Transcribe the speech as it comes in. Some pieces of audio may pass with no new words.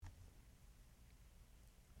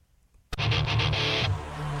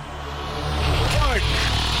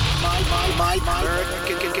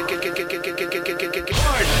My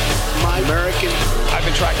American. I've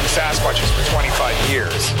been tracking Sasquatches for 25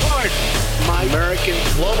 years. My American.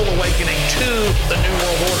 Global awakening to the New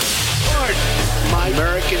World Order. My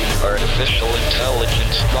American. Artificial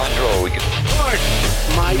intelligence android.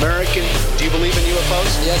 My American. Do you believe in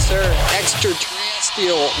UFOs? Yes, sir.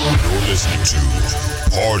 Extraterrestrial. You're listening to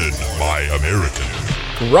Pardon My American.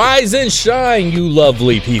 Rise and shine, you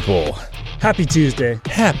lovely people. Happy Tuesday.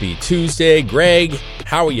 Happy Tuesday. Greg,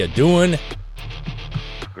 how are you doing?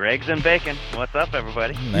 Greg's and bacon. What's up,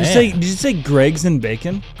 everybody? Did you say Greg's and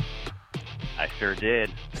bacon? I sure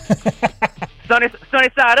did. sunny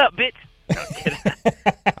side up, bitch. No, kidding.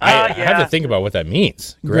 I have to think about what that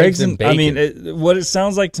means. Greg's and bacon. I mean, what it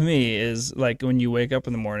sounds like to me is like when you wake up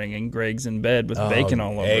in the morning and Greg's in bed with bacon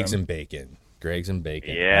all over eggs him. and bacon. Greg's and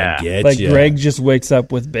bacon. Yeah. I get like ya. Greg just wakes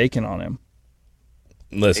up with bacon on him.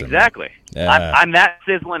 Listen. Exactly. I'm that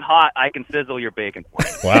sizzling hot, I can sizzle your bacon for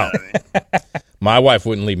you. Wow. You know what I mean? My wife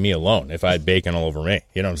wouldn't leave me alone if I had bacon all over me.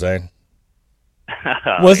 You know what I'm saying?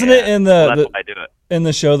 Wasn't it in Well, that's why I do it. in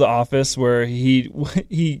the show The Office where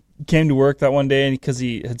he came to work that one day and because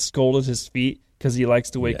he had scalded his feet because he likes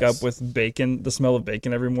to wake up with bacon, the smell of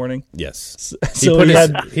bacon every morning? Yes. So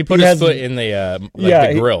he put his foot in the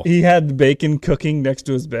the grill. He had bacon cooking next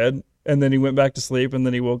to his bed, and then he went back to sleep, and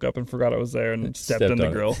then he woke up and forgot it was there and stepped in the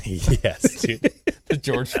grill. Yes, dude. The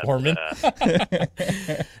George Foreman.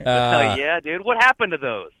 Yeah, dude. What happened to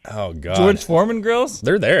those? Oh, God. George Foreman grills?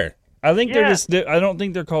 They're there. I think they're just. I don't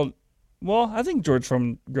think they're called. Well, I think George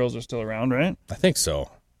Foreman grills are still around, right? I think so.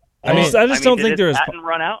 I just don't think they're as. Patent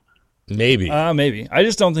run out? Maybe. Maybe. I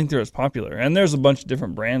just don't think they're as popular. And there's a bunch of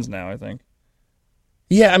different brands now, I think.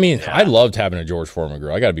 Yeah, I mean, I loved having a George Foreman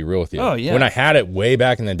grill. I got to be real with you. Oh, yeah. When I had it way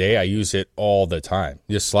back in the day, I used it all the time.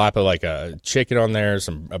 You just slap it like a chicken on there,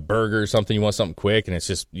 a burger or something. You want something quick, and it's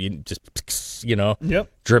just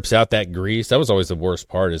drips out that grease. That was always the worst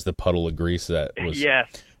part is the puddle of grease that was. Yes.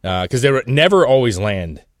 Because they would never always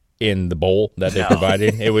land in the bowl that they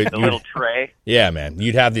provided. It would The little tray. Yeah, man.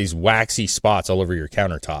 You'd have these waxy spots all over your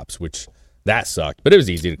countertops, which that sucked. But it was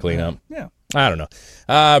easy to clean up. Yeah. I don't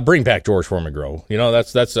know. Bring back George Foreman Grill. You know,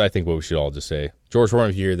 that's I think what we should all just say. George Foreman,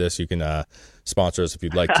 if you hear this, you can sponsor us if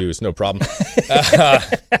you'd like to. It's no problem.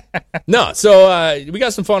 So we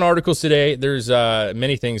got some fun articles today. There's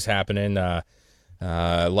many things happening.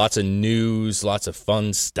 Lots of news, lots of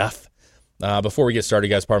fun stuff. Before we get started,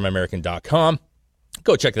 guys, pardonmyamerican.com.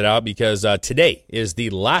 Go check that out because today is the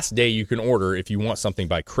last day you can order if you want something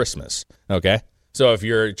by Christmas. Okay? So if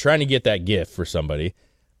you're trying to get that gift for somebody,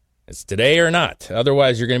 it's today or not.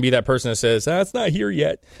 Otherwise, you're going to be that person that says, it's not here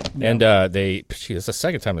yet. No. And it's the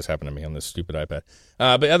second time this happened to me on this stupid iPad.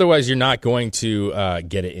 But otherwise, you're not going to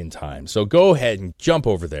get it in time. So go ahead and jump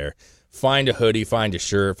over there. Find a hoodie, find a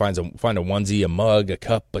shirt, find a onesie, a mug, a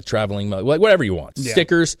cup, a traveling mug, like whatever you want. Yeah.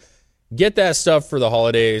 Stickers. Get that stuff for the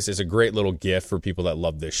holidays. It's a great little gift for people that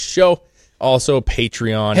love this show. Also,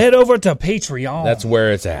 Patreon. Head over to Patreon. That's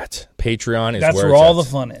where it's at. Patreon is That's where where it's all at.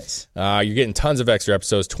 the fun is. You're getting tons of extra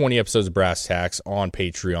episodes, 20 episodes of Brass Tacks on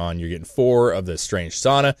Patreon. You're getting 4 of the Strange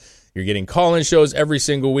Sauna. You're getting call-in shows every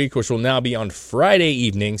single week, which will now be on Friday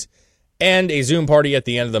evenings, and a Zoom party at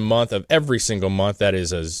the end of the month of every single month. That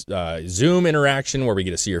is a Zoom interaction where we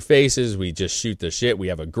get to see your faces. We just shoot the shit. We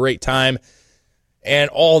have a great time.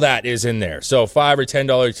 And all that is in there. So $5 or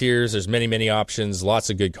 $10 tiers. There's many, many options.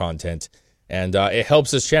 Lots of good content. And it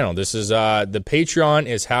helps this channel. This is the Patreon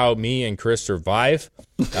is how me and Chris survive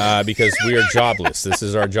because we are jobless. This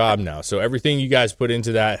is our job now. So everything you guys put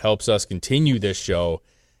into that helps us continue this show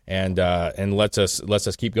and lets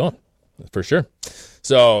us keep going for sure.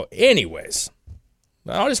 So, anyways,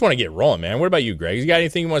 I just want to get rolling, man. What about you, Greg? You got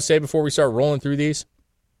anything you want to say before we start rolling through these?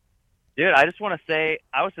 Dude, I just want to say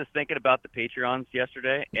I was just thinking about the Patreons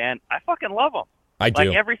yesterday, and I fucking love them. I do.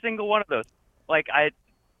 Like every single one of those.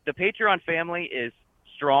 The Patreon family is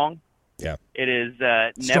strong. Yeah. It is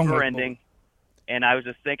never ending. And I was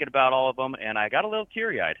just thinking about all of them, and I got a little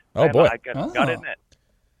teary-eyed. Oh, boy. I got to admit.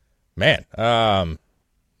 Man,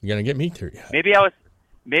 you're going to get me teary-eyed.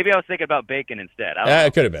 Maybe I was thinking about bacon instead. I don't know.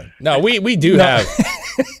 It could have been. No, we do have,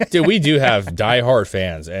 dude, we do have diehard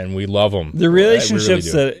fans, and we love them. The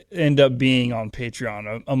relationships that end up being on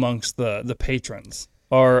Patreon amongst the patrons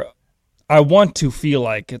are, I want to feel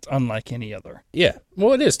like it's unlike any other. Yeah.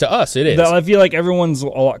 Well, it is. To us, it is. I feel like everyone's a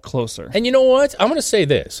lot closer. And you know what? I'm going to say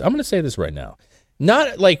this. Right now.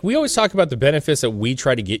 Not like we always talk about the benefits that we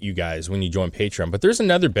try to get you guys when you join Patreon, but there's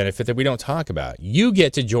another benefit that we don't talk about. You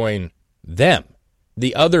get to join them,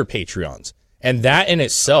 the other Patreons. And that in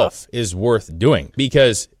itself is worth doing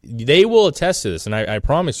because they will attest to this. And I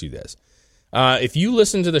promise you this. If you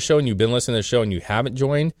listen to the show and you've been listening to the show and you haven't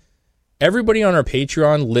joined, everybody on our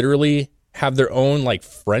Patreon literally have their own like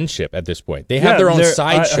friendship at this point. They have their own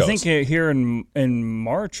side shows. I think here in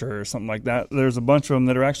March or something like that, there's a bunch of them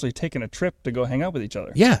that are actually taking a trip to go hang out with each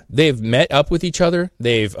other. Yeah, they've met up with each other.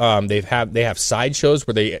 They have side shows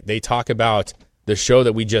where they talk about the show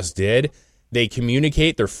that we just did. They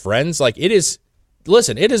communicate. They're friends. Like it is.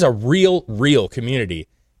 Listen, it is a real community.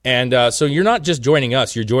 And so you're not just joining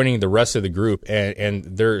us, you're joining the rest of the group, and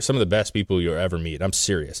they're some of the best people you'll ever meet. I'm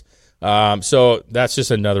serious. So that's just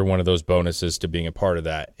another one of those bonuses to being a part of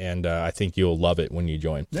that, and I think you'll love it when you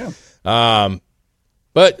join. Yeah.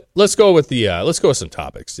 But let's go with some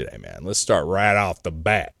topics today, man. Let's start right off the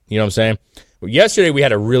bat. You know what I'm saying? Well, yesterday we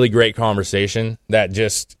had a really great conversation that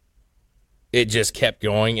just kept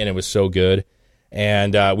going, and it was so good.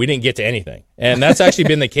 And we didn't get to anything. And that's actually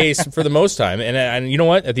been the case for the most time. And you know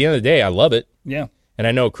what? At the end of the day, I love it. Yeah. And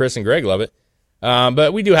I know Chris and Greg love it.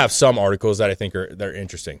 But we do have some articles that I think they're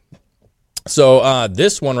interesting. So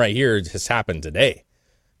this one right here has happened today.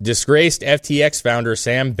 Disgraced FTX founder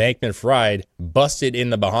Sam Bankman-Fried busted in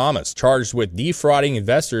the Bahamas, charged with defrauding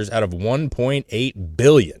investors out of $1.8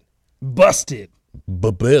 billion. Busted.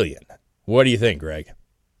 Billion. What do you think, Greg?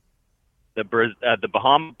 The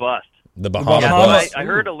Bahama bust. The Bahama Yeah, bust. I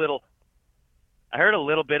heard a little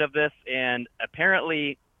bit of this, and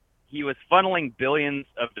apparently he was funneling billions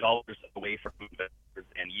of dollars away from investors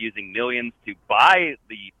and using millions to buy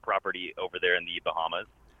the property over there in the Bahamas,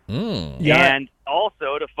 and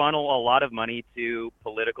also to funnel a lot of money to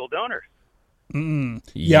political donors. Yeah,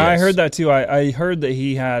 Yes. I heard that too. I heard that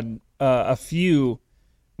he had a few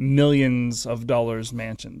millions of dollars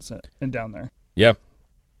mansions down there. Yep.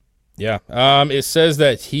 Yeah. It says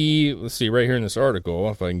that let's see right here in this article,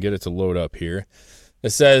 if I can get it to load up here. It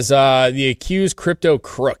says the accused crypto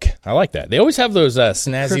crook. I like that. They always have those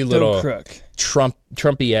snazzy Crypto little crook.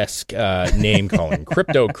 Trumpy-esque name calling.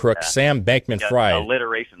 Crypto crook Sam Bankman-Fried.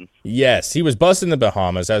 Alliterations. Yes, he was busted in the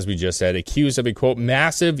Bahamas, as we just said, accused of a, quote,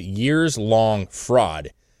 massive years-long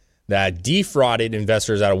fraud that defrauded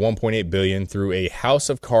investors out of $1.8 billion through a house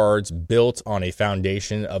of cards built on a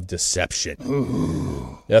foundation of deception.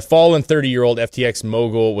 Ooh. The fallen 30-year-old FTX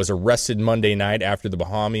mogul was arrested Monday night after the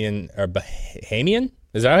Bahamian?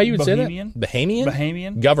 Is that how you would say that?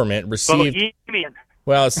 Bahamian government received. Bohemian.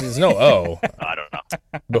 Well, there's no O. I don't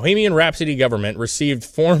know. Bohemian Rhapsody government received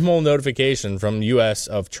formal notification from U.S.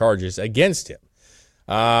 of charges against him.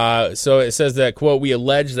 So it says that, quote, we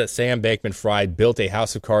allege that Sam Bankman-Fried built a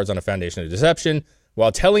house of cards on a foundation of deception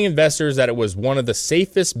while telling investors that it was one of the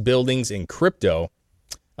safest buildings in crypto.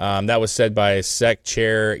 That was said by SEC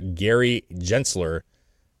Chair Gary Gensler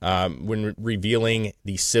when revealing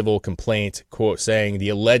the civil complaint, quote, saying the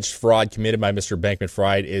alleged fraud committed by Mr.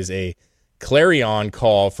 Bankman-Fried is a clarion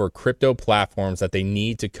call for crypto platforms that they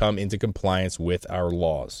need to come into compliance with our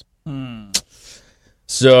laws.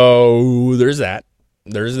 So there's that.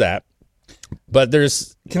 There's that. But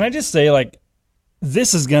there's... Can I just say, like,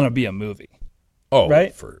 this is going to be a movie. Oh,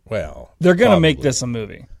 right? They're going to make this a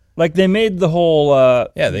movie. Like, they made the whole...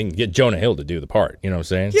 yeah, they can get Jonah Hill to do the part. You know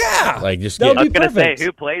what I'm saying? Yeah! Like, just I was be going to say, perfect.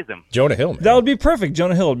 who plays him? Jonah Hill, man. That would be perfect.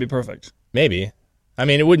 Jonah Hill would be perfect. Maybe. I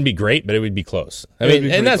mean, it wouldn't be great, but it would be close. I It would mean, be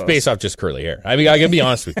and pretty that's close. based off just curly hair. I mean, I got to be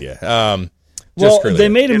honest with you. Well, curly they hair.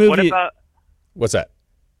 made a Dude, movie... What's that?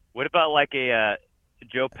 What about like a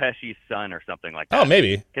Joe Pesci's son or something like that? Oh,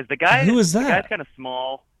 maybe. Because the guy, Who is The that? guy's kind of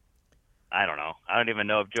small. I don't know. I don't even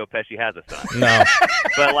know if Joe Pesci has a son. No.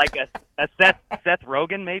 But like a Seth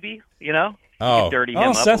Rogen, maybe. You know? You Oh. can dirty him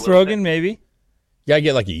Oh, up Seth a little Rogen, bit. maybe. You got to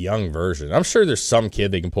get like a young version. I'm sure there's some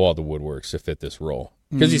kid they can pull out the woodworks to fit this role.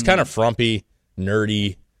 Because he's kind of frumpy,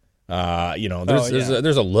 nerdy.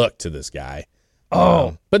 There's a look to this guy.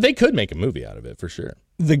 But they could make a movie out of it for sure.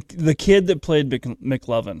 The kid that played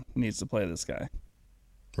McLovin needs to play this guy.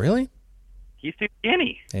 Really? He's too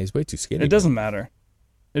skinny. Yeah, he's way too skinny. It doesn't matter.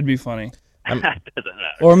 It'd be funny. That doesn't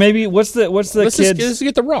matter. Or maybe what's the Let's kid? just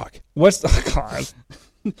get The Rock. What's the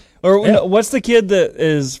God? Or no, what's the kid that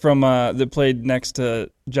is from that played next to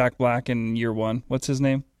Jack Black in Year One? What's his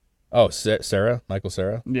name? Oh, Sarah? Michael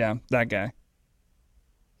Sarah? Yeah, that guy.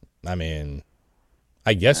 I mean,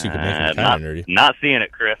 I guess you could make him kind of nerdy. Not seeing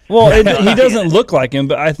it, Chris. Well, he doesn't look like him,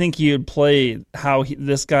 but I think he would play how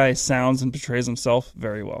this guy sounds and portrays himself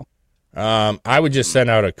very well. I would just send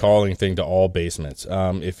out a calling thing to all basements.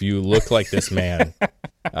 If you look like this man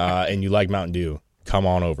and you like Mountain Dew, come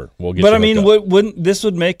on over. We'll get. But you I mean, hooked up. wouldn't this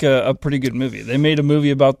would make a pretty good movie? They made a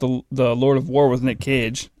movie about the Lord of War with Nick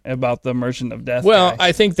Cage about the Merchant of Death. Well, guy.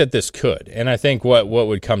 I think that this could, and I think what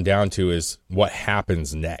would come down to is what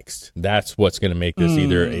happens next. That's what's going to make this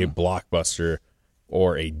either a blockbuster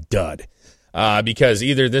or a dud. Because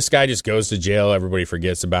either this guy just goes to jail, everybody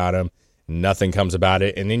forgets about him, Nothing comes about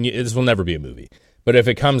it, and then this will never be a movie. But if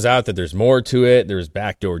it comes out that there's more to it, there was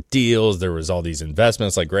backdoor deals, there was all these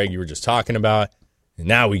investments like Greg, you were just talking about, and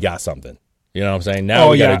now we got something. You know what I'm saying?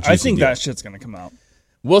 Now we got a juicy I think deal. that shit's going to come out.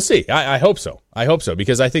 We'll see. I hope so. I hope so,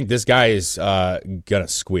 because I think this guy is going to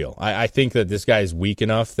squeal. I think that this guy is weak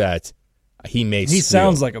enough that he may squeal. He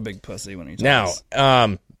sounds like a big pussy when he talks.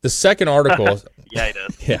 Now, the second article... Yeah, he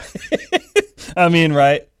does. Yeah. I mean,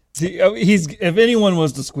 right? If anyone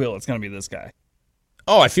was to squeal, it's going to be this guy.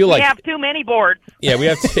 Oh, I feel like... We have too many boards. Yeah, we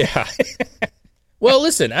have to... Yeah. Well,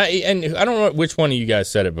 listen, I don't know which one of you guys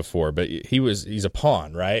said it before, but he's a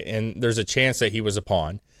pawn, right? And there's a chance that he was a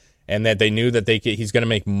pawn, and that they knew that he's going to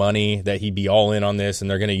make money, that he'd be all in on this, and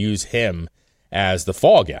they're going to use him as the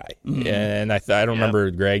fall guy. Mm-hmm. And I don't remember,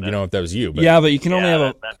 Greg, if that was you. But, but you can only have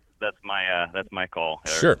a... That's my call.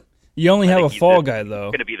 Sure. You only have a fall guy,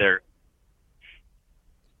 though. Going to be there.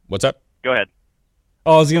 What's up? Go ahead.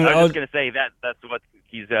 I was just going to say that's what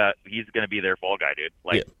he's going to be their fall guy, dude.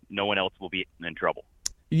 Like no one else will be in trouble.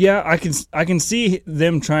 Yeah, I can see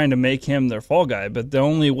them trying to make him their fall guy, but the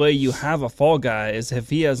only way you have a fall guy is if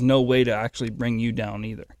he has no way to actually bring you down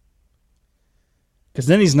either. Because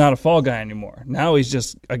then he's not a fall guy anymore. Now he's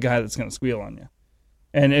just a guy that's going to squeal on you.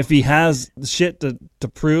 And if he has shit to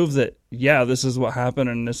prove that, yeah, this is what happened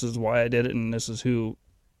and this is why I did it and this is who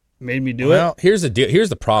made me do it. Well, here's the deal. Here's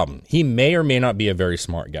the problem. He may or may not be a very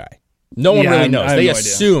smart guy. No one really knows. They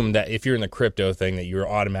assume that if you're in the crypto thing that you're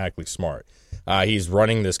automatically smart. He's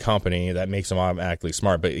running this company that makes him automatically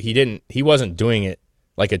smart, but he wasn't doing it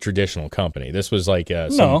like a traditional company. This was like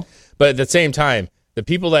no. But at the same time, the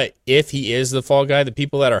people that, if he is the fall guy, the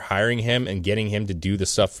people that are hiring him and getting him to do the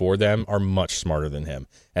stuff for them are much smarter than him.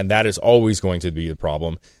 And that is always going to be the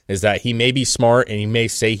problem, is that he may be smart and he may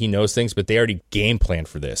say he knows things, but they already game planned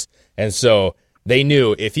for this. And so they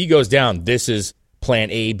knew if he goes down, this is plan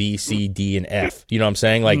A, B, C, D, and F. You know what I'm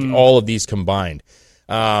saying? Like all of these combined.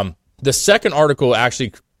 The second article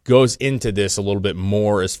actually goes into this a little bit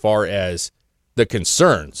more as far as the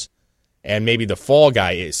concerns and maybe the fall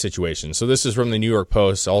guy situation. So this is from the New York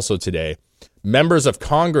Post, also today. Members of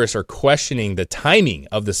Congress are questioning the timing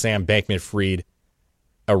of the Sam Bankman-Fried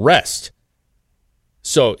arrest.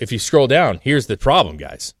 So if you scroll down, here's the problem,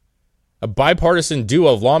 guys. A bipartisan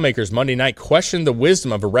duo of lawmakers Monday night questioned the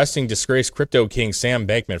wisdom of arresting disgraced crypto king Sam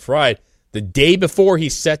Bankman-Fried the day before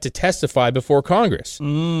he's set to testify before Congress.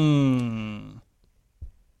 Now.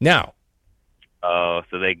 Oh,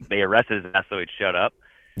 so they arrested his ass so he'd shut up?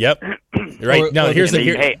 Yep. Right. Now, here's the...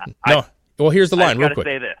 here's the line, real quick. I've got to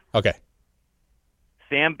say this. Okay.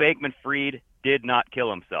 Sam Bankman-Fried did not kill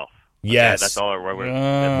himself. Yes. Okay, that's all we're going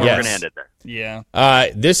to end it there. Yeah.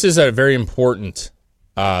 This is a very important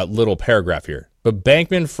little paragraph here. But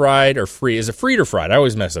Bankman-Fried or Fried, is it Fried or Fried? I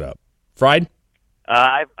always mess it up. Fried?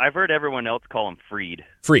 I've heard everyone else call him Fried.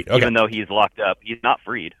 Fried, okay. Even though he's locked up, he's not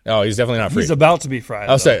freed. Oh, he's definitely not freed. He's about to be fried.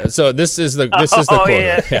 I'll say. So this is the quote.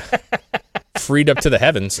 Yeah. Freed up to the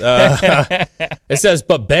heavens. It says,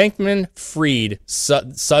 but Bankman-Fried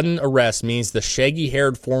sudden arrest means the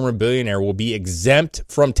shaggy-haired former billionaire will be exempt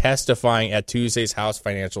from testifying at Tuesday's House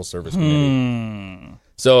Financial Service Committee.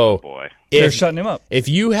 So they're shutting him up. If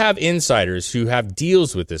you have insiders who have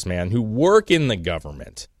deals with this man, who work in the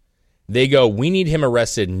government, they go, we need him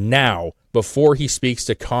arrested now before he speaks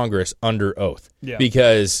to Congress under oath. Yeah.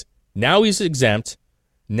 Because now he's exempt.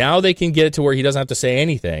 Now they can get it to where he doesn't have to say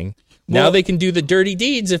anything. Now they can do the dirty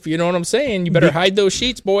deeds, if you know what I'm saying. You better hide those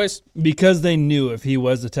sheets, boys. Because they knew if he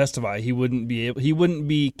was to testify, he wouldn't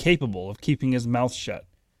be capable of keeping his mouth shut.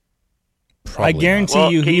 Probably I guarantee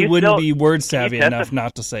you he wouldn't be word savvy enough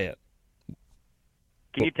not to say it.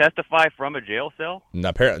 Can you testify from a jail cell?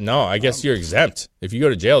 No, I guess you're exempt. If you go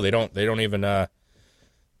to jail, they don't even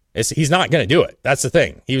he's not going to do it. That's the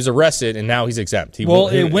thing. He was arrested and now he's exempt.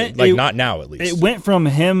 Not now at least. It went from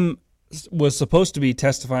him was supposed to be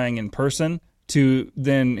testifying in person to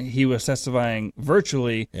then he was testifying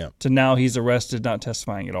virtually to now he's arrested, not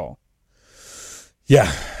testifying at all.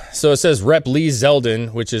 Yeah. So it says Rep. Lee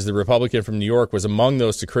Zeldin, which is the Republican from New York, was among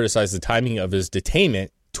those to criticize the timing of his detainment,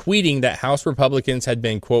 tweeting that House Republicans had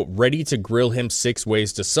been, quote, ready to grill him 6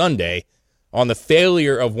 ways to Sunday on the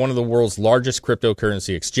failure of one of the world's largest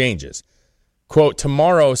cryptocurrency exchanges. Quote,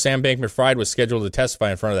 tomorrow, Sam Bankman-Fried was scheduled to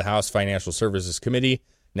testify in front of the House Financial Services Committee.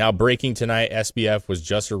 Now breaking tonight, SBF was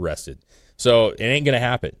just arrested. So it ain't going to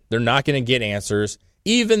happen. They're not going to get answers,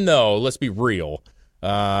 even though, let's be real,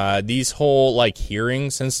 these whole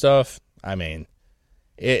hearings and stuff, I mean,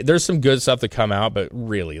 there's some good stuff to come out, but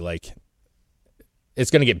really,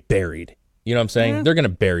 it's going to get buried. You know what I'm saying? Yeah. They're going to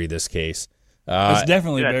bury this case. It's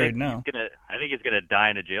definitely buried now. I think he's going to die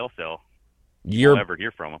in a jail cell. we'll ever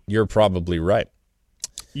hear from him. You're probably right.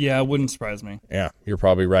 Yeah, it wouldn't surprise me. Yeah, you're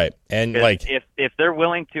probably right. And like, if they're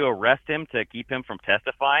willing to arrest him to keep him from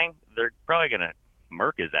testifying, they're probably gonna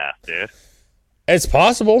murk his ass, dude. it's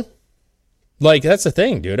possible. Like, that's the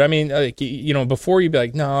thing, dude. I mean, like, before you'd be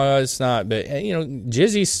like, no, it's not. But,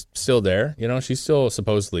 Jizzy's still there. She's still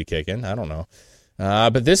supposedly kicking. I don't know.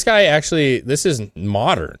 But this guy actually, this is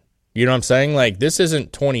modern. You know what I'm saying? Like, this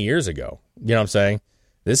isn't 20 years ago. You know what I'm saying?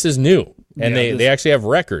 This is new. And they actually have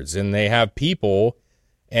records, and they have people,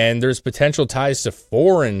 and there's potential ties to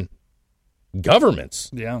foreign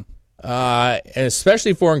governments. Yeah. And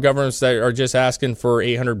especially foreign governments that are just asking for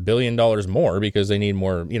 $800 billion more because they need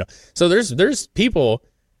more, So there's people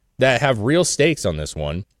that have real stakes on this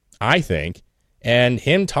one, I think. And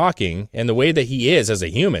him talking and the way that he is as a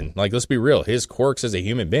human, like, let's be real, his quirks as a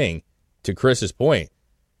human being, to Chris's point,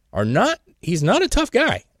 he's not a tough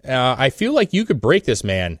guy. I feel like you could break this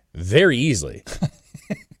man very easily.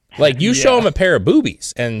 Like, you show him a pair of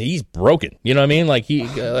boobies and he's broken. You know what I mean? Like,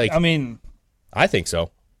 I think so.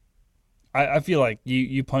 I feel like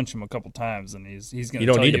you punch him a couple times and he's gonna You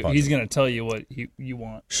don't tell need to you punch he's him. gonna tell you what you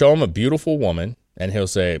want. Show him a beautiful woman, and he'll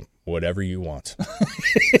say, whatever you want.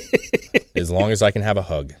 As long as I can have a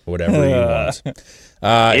hug, whatever you want.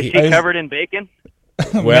 Is he covered in bacon?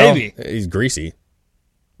 Well, Maybe. he's greasy.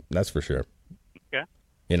 That's for sure. Okay.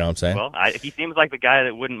 You know what I'm saying? Well, he seems like the guy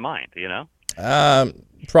that wouldn't mind,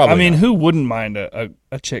 Probably. I mean, not. who wouldn't mind a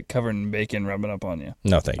chick covered in bacon rubbing up on you?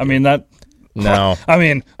 No, thank you. I mean that. No. I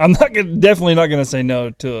mean, I'm definitely not gonna say no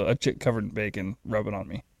to a chick covered in bacon rubbing on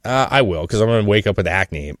me. I will, because I'm going to wake up with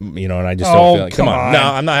acne, and I just don't feel like, come on. No,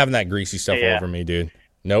 I'm not having that greasy stuff all over me, dude.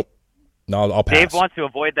 Nope. No, I'll pass. Dave wants to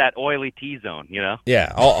avoid that oily T-zone,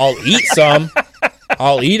 Yeah, I'll eat some.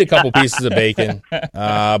 I'll eat a couple pieces of bacon,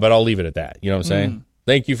 but I'll leave it at that. You know what I'm saying?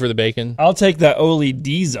 Thank you for the bacon. I'll take that Oli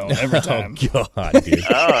D zone every time. Oh, God, dude.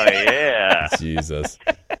 Oh, yeah. Jesus.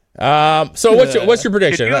 So what's your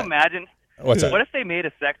prediction? Could you imagine? What's that? What if they made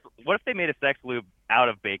a sex lube out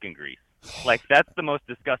of bacon grease? Like, that's the most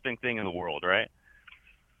disgusting thing in the world, right?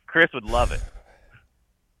 Chris would love it.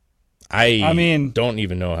 I mean, don't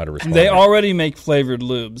even know how to respond. They already make flavored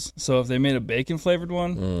lubes, so if they made a bacon flavored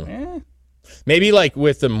one, maybe like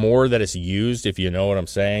with the more that it's used, if you know what I'm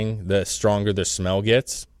saying, the stronger the smell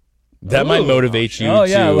gets. That might motivate you. Oh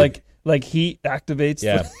yeah, like heat activates.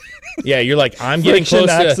 Yeah, yeah. You're like, I'm getting close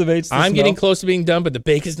to close to being done, but the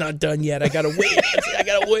bacon's not done yet. I gotta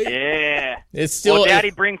wait. Yeah, it's still. Well,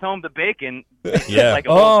 Daddy brings home the bacon. Yeah. Like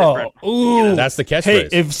a whole different, ooh, that's the catchphrase. Hey,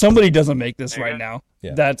 if somebody doesn't make this right now,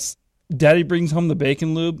 yeah. That's Daddy brings home the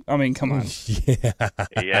bacon lube. I mean, come on.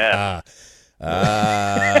 Yeah.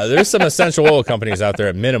 There's some essential oil companies out there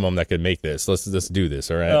at minimum that could make this. Let's do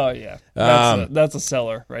this, all right? Oh yeah, that's a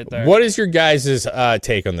seller right there. What is your guys'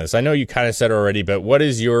 take on this? I know you kind of said it already, but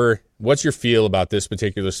what's your feel about this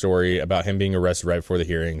particular story about him being arrested right before the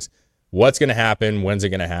hearings? What's going to happen? When's it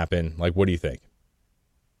going to happen? Like, what do you think?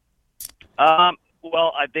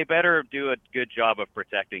 Well, they better do a good job of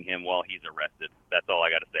protecting him while he's arrested. That's all I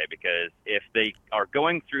got to say, because if they are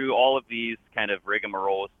going through all of these kind of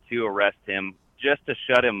rigmaroles to arrest him just to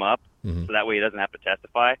shut him up, so that way he doesn't have to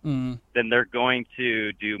testify, then they're going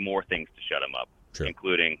to do more things to shut him up,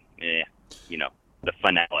 including, the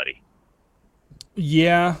finality.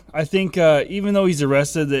 Yeah, I think even though he's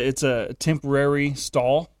arrested, it's a temporary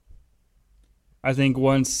stall. I think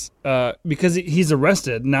once, because he's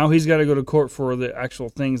arrested, now he's got to go to court for the actual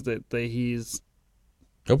things that he's...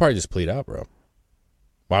 He'll probably just plead out, bro.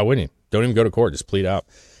 Why wouldn't he? Don't even go to court. Just plead out.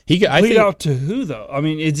 Plead out to who, though? I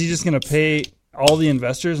mean, is he just going to pay all the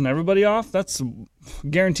investors and everybody off? That's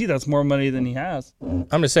guaranteed. That's more money than he has.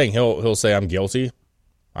 I'm just saying he'll say, I'm guilty.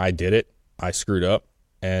 I did it. I screwed up.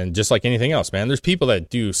 And just like anything else, man, there's people that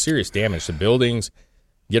do serious damage to buildings,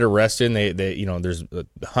 get arrested, and they there's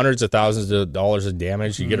hundreds of thousands of dollars of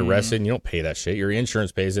damage. You get arrested, and you don't pay that shit. Your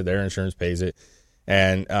insurance pays it. Their insurance pays it.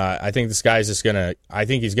 And I think this guy's he's going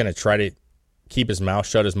to try to keep his mouth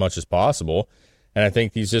shut as much as possible. And I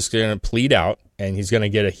think he's just going to plead out, and he's going to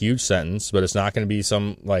get a huge sentence, but it's not going to be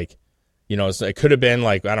some, it could have been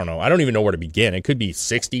I don't know. I don't even know where to begin. It could be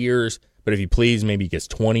 60 years, but if he pleads, maybe he gets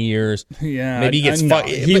 20 years. Yeah. Maybe he gets 5.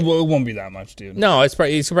 It won't be that much, dude. No, he's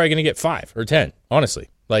probably going to get 5 or 10, honestly.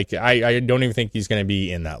 I don't even think he's going to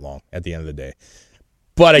be in that long at the end of the day.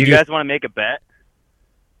 But do you guys want to make a bet?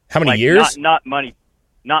 How many years? Not money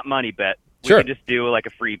bet. We Sure. can just do like a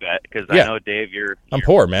free bet, because I know, Dave, I'm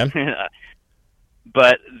poor, man.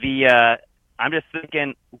 But I'm just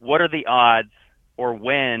thinking, what are the odds, or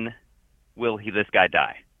when will this guy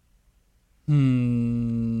die? Do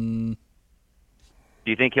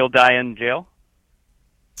you think he'll die in jail?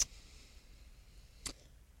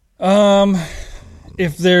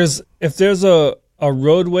 If there's a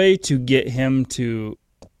roadway to get him to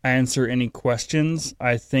answer any questions,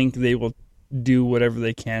 I think they will do whatever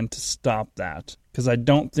they can to stop that. Because I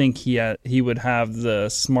don't think he would have the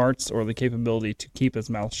smarts or the capability to keep his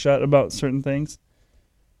mouth shut about certain things.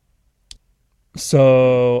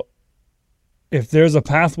 So if there's a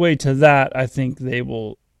pathway to that, I think they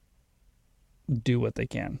will do what they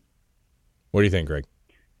can. What do you think, Greg?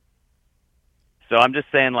 So I'm just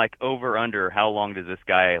saying, like, over, under, how long does this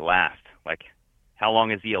guy last? Like, how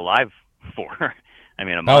long is he alive for? I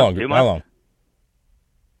mean, a month, 2 months? How long?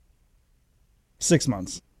 6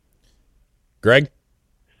 months. Greg?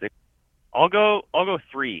 6. I'll go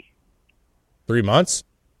 3. 3 months?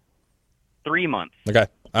 3 months. Okay.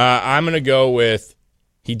 I'm going to go with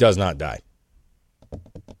he does not die.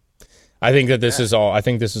 I think that this is all.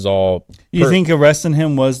 You think arresting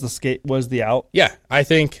him was the out? Yeah, I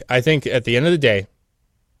think at the end of the day,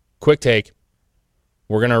 quick take,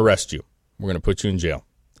 we're going to arrest you. We're going to put you in jail.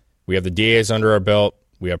 We have the DAs under our belt.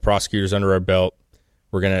 We have prosecutors under our belt.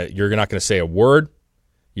 You're not going to say a word.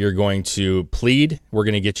 You're going to plead. We're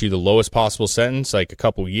going to get you the lowest possible sentence, like a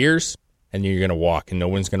couple years, and you're going to walk, and no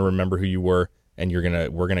one's going to remember who you were. And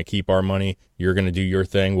we're gonna keep our money. You're gonna do your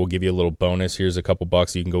thing. We'll give you a little bonus. Here's a couple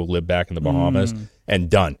bucks. You can go live back in the Bahamas, and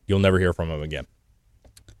done. You'll never hear from him again.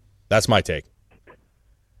 That's my take.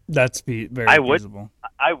 That's very feasible.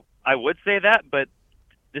 I would say that, but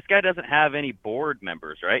this guy doesn't have any board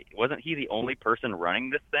members, right? Wasn't he the only person running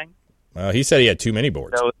this thing? He said he had too many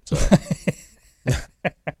boards. What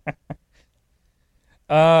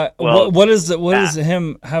does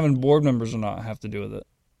him having board members or not have to do with it?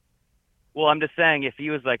 Well, I'm just saying, if he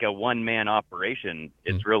was like a one-man operation,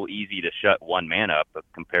 it's real easy to shut one man up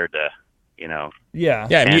compared to, Yeah.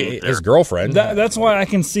 Yeah, I mean, his girlfriend. That's why I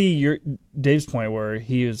can see Dave's point where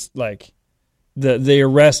he is like, the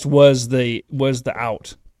arrest was the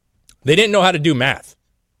out. They didn't know how to do math.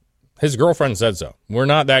 His girlfriend said so. We're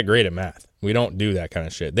not that great at math. We don't do that kind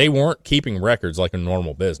of shit. They weren't keeping records like a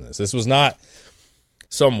normal business. This was not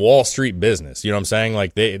some Wall Street business. You know what I'm saying?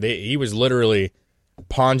 Like he was literally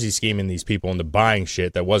Ponzi scheming these people into buying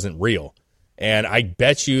shit that wasn't real. And I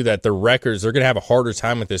bet you that the records, they're going to have a harder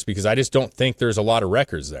time with this because I just don't think there's a lot of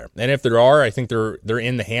records there. And if there are, I think they're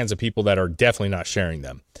in the hands of people that are definitely not sharing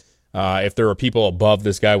them. If there are people above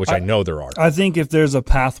this guy, which I know there are. I think if there's a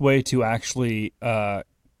pathway to actually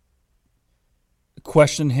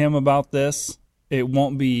question him about this, it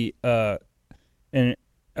won't be an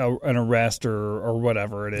arrest or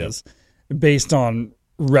whatever it is, based on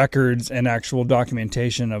records and actual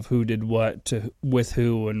documentation of who did what with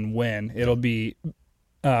who and when. It'll be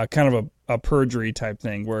kind of a perjury type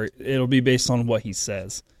thing where it'll be based on what he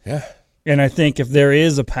says. Yeah. And I think if there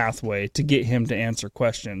is a pathway to get him to answer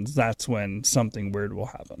questions, that's when something weird will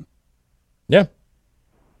happen. Yeah.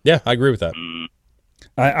 Yeah, I agree with that.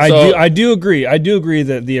 I do agree. I do agree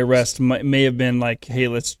that the arrest may have been like, hey,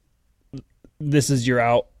 this is your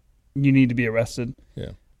out. You need to be arrested.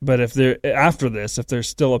 Yeah. But if there's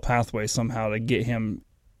still a pathway somehow to get him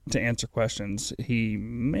to answer questions, he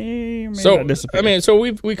may not disappear. I mean, so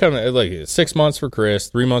we come like 6 months for Chris,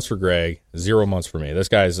 3 months for Greg, 0 months for me. This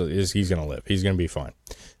guy's he's gonna live. He's gonna be fine,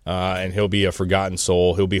 and he'll be a forgotten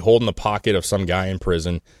soul. He'll be holding the pocket of some guy in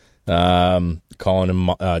prison, calling him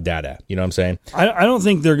Dada. You know what I'm saying? I don't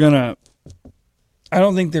think they're gonna. I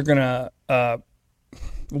don't think they're gonna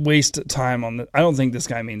waste time on this. I don't think this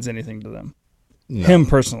guy means anything to them. No. Him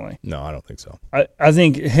personally. No, I don't think so. I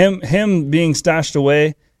think him being stashed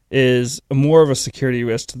away is more of a security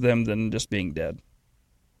risk to them than just being dead.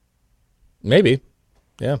 Maybe.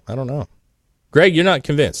 Yeah, I don't know. Greg, you're not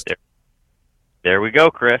convinced. There we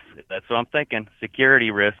go, Chris. That's what I'm thinking.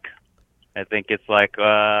 Security risk. I think it's like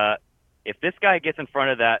if this guy gets in front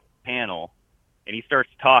of that panel and he starts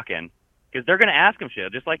talking, because they're going to ask him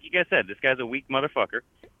shit, just like you guys said. This guy's a weak motherfucker.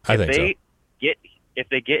 If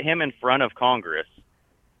they get him in front of Congress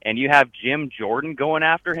and you have Jim Jordan going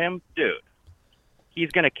after him, dude, he's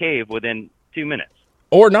going to cave within 2 minutes.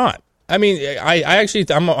 Or not. I mean,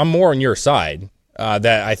 I'm more on your side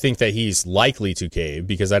that I think that he's likely to cave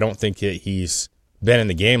because I don't think he's been in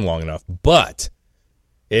the game long enough. But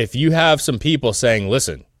if you have some people saying,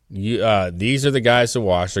 listen, these are the guys to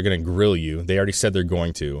watch, they're going to grill you. They already said they're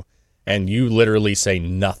going to. And you literally say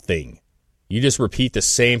nothing. You just repeat the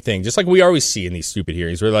same thing, just like we always see in these stupid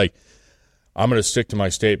hearings. We're like, I'm going to stick to my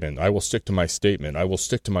statement. I will stick to my statement. I will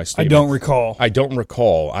stick to my I statement. don't recall. I don't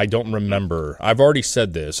recall. I don't remember. I've already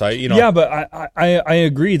said this. Yeah, but I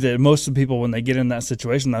agree that most of the people, when they get in that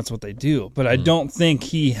situation, that's what they do. But I don't think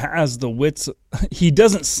he has the wits. He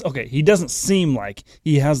doesn't seem like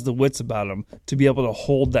he has the wits about him to be able to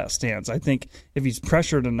hold that stance. I think if he's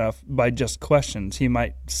pressured enough by just questions, he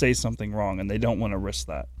might say something wrong, and they don't want to risk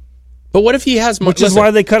that. But what if he has... Which is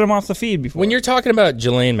why they cut him off the feed before. When you're talking about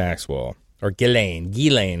Ghislaine Maxwell... Or Ghislaine.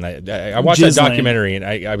 I watched that documentary, and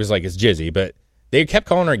I was like, it's Jizzy, but they kept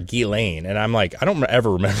calling her Ghislaine, and I'm like, I don't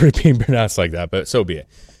ever remember it being pronounced like that, but so be it.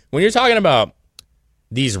 When you're talking about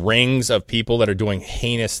these rings of people that are doing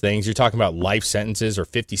heinous things, you're talking about life sentences or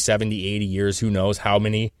 50, 70, 80 years, who knows how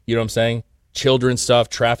many, you know what I'm saying? Children stuff,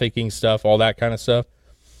 trafficking stuff, all that kind of stuff.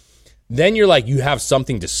 Then you're like, you have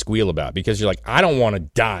something to squeal about because you're like, I don't want to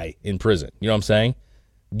die in prison. You know what I'm saying?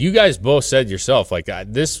 You guys both said yourself, like,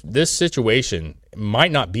 this situation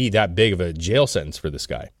might not be that big of a jail sentence for this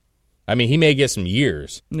guy. I mean, he may get some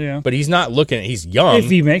years, but he's not he's young. If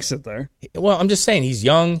he makes it there. Well, I'm just saying, he's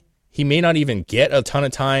young. He may not even get a ton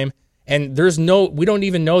of time. And we don't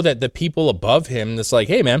even know that the people above him that's like,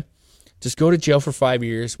 hey, man, just go to jail for 5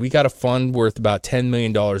 years. We got a fund worth about $10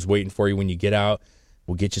 million waiting for you when you get out.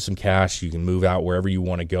 We'll get you some cash. You can move out wherever you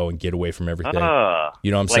want to go and get away from everything. You know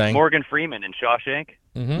what I'm saying? Like Morgan Freeman in Shawshank?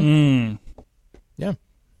 Mm-hmm. Yeah.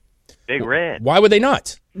 Big Red. Why would they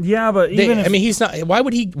not? Yeah, but he's not. Why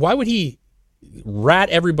would he rat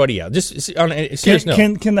everybody out? Just on a serious note.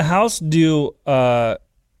 Can the House do what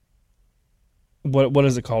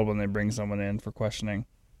is it called when they bring someone in for questioning?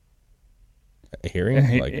 A hearing?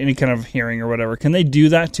 Any kind of hearing or whatever. Can they do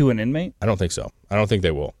that to an inmate? I don't think so. I don't think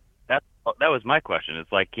they will. That was my question.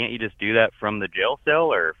 It's like, can't you just do that from the jail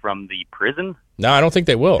cell or from the prison? No, I don't think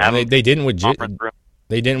they will. They didn't with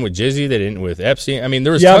They didn't with Jizzy. They didn't with Epstein. I mean,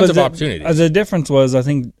 there was tons of opportunities. The difference was, I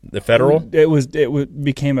think, the federal. It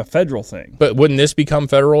became a federal thing. But wouldn't this become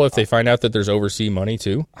federal if they find out that there's overseas money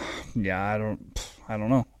too? Yeah, I don't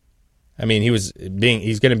know. I mean, he's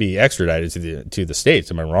going to be extradited to the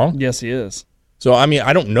States. Am I wrong? Yes, he is. So I mean,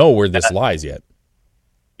 I don't know where this lies yet.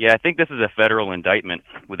 Yeah, I think this is a federal indictment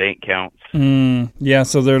with 8 counts. Yeah,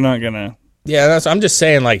 so they're not gonna. Yeah, I'm just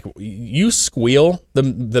saying, like, you squeal.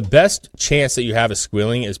 The best chance that you have of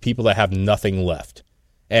squealing is people that have nothing left,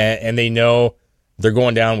 and they know they're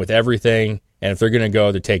going down with everything. And if they're going to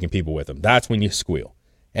go, they're taking people with them. That's when you squeal.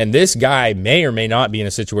 And this guy may or may not be in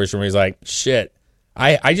a situation where he's like, shit,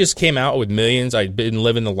 I just came out with millions. I've been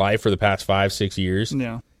living the life for the past 5-6 years.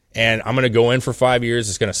 Yeah. And I'm going to go in for 5 years.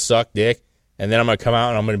 It's going to suck dick. And then I'm going to come out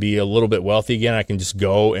and I'm going to be a little bit wealthy again. I can just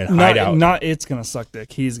go and hide out. Not it's going to suck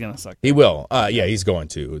dick. He's going to suck dick. He will. Yeah, he's going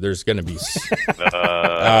to. There's going to be...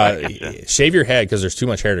 shave your head because there's too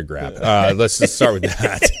much hair to grab. Let's just start with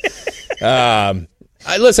that.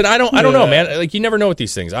 Listen, I don't know, man. Like, you never know with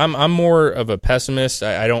these things. I'm more of a pessimist.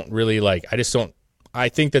 I don't really like... I just don't... I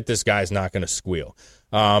think that this guy's not going to squeal.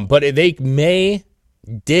 But they may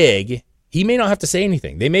dig... He may not have to say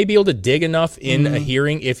anything. They may be able to dig enough in a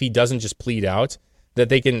hearing if he doesn't just plead out that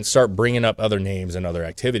they can start bringing up other names and other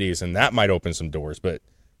activities, and that might open some doors. But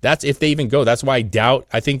that's if they even go. That's why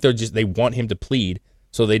I think they want him to plead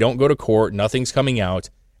so they don't go to court, nothing's coming out,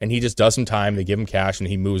 and he just does some time, they give him cash, and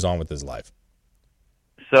he moves on with his life.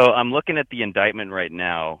 So I'm looking at the indictment right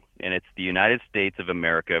now, and it's the United States of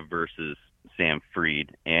America versus Sam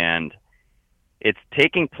Freed, and it's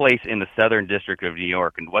taking place in the Southern District of New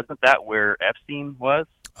York, and wasn't that where Epstein was?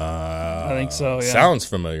 I think so, yeah. Sounds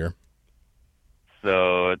familiar.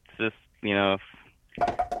 So it's just,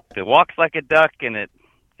 if it walks like a duck and it's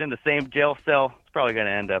in the same jail cell, it's probably going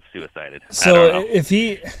to end up suicided. So if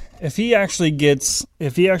he actually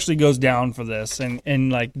goes down for this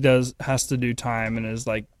and like has to do time and is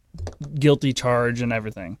like guilty charge and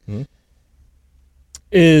everything,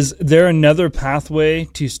 is there another pathway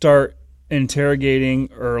to start interrogating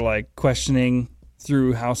or like questioning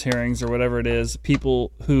through house hearings or whatever it is,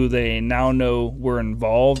 people who they now know were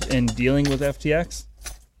involved in dealing with FTX?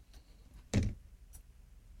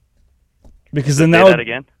 Because then that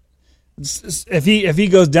again, if he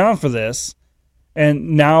goes down for this,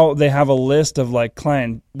 and now they have a list of like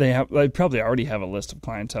they probably already have a list of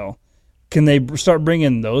clientele. Can they start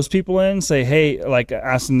bringing those people in? Say, hey, like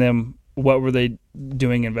asking them what were they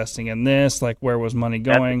doing, investing in this? Like, where was money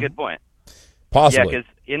going? That's a good point. Possibly. Yeah, because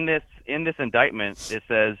in this indictment, it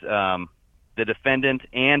says the defendant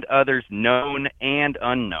and others known and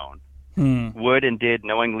unknown would and did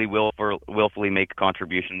knowingly willfully make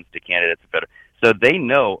contributions to candidates, etc. So they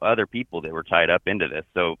know other people that were tied up into this.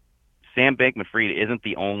 So Sam Bankman-Fried isn't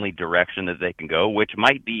the only direction that they can go, which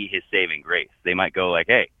might be his saving grace. They might go like,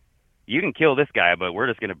 hey, you can kill this guy, but we're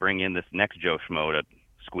just going to bring in this next Joe Schmo to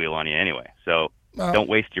squeal on you anyway. So don't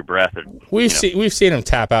waste your breath. We've seen him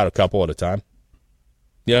tap out a couple at a time.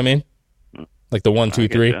 You know what I mean? Like the 1, 2,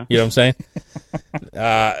 3. So. You know what I'm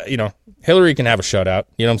saying? Hillary can have a shutout.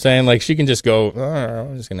 You know what I'm saying? Like she can just go,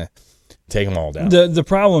 I'm just going to take them all down. The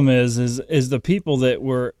problem is the people that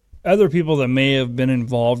were other people that may have been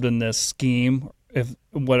involved in this scheme, if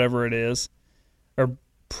whatever it is, are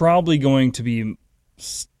probably going to be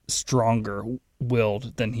stronger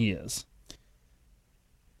willed than he is.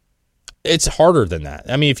 It's harder than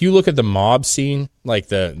that. I mean, if you look at the mob scene, like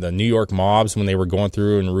the New York mobs when they were going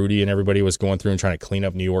through and Rudy and everybody was going through and trying to clean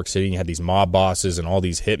up New York City, you had these mob bosses and all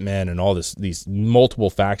these hitmen and all these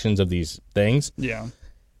multiple factions of these things. Yeah.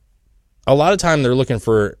 A lot of time they're looking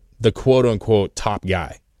for the quote-unquote top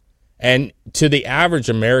guy. And to the average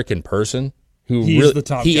American person, he is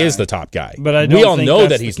the top guy. But we all know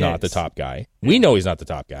that he's not the top guy. We know he's not the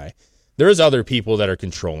top guy. There's other people that are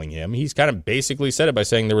controlling him. He's kind of basically said it by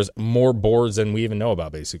saying there was more boards than we even know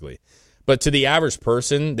about, basically. But to the average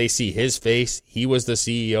person, they see his face. He was the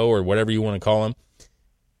CEO or whatever you want to call him.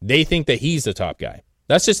 They think that he's the top guy.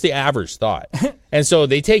 That's just the average thought. And so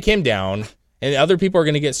they take him down, and other people are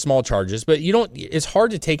going to get small charges. But it's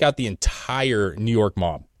hard to take out the entire New York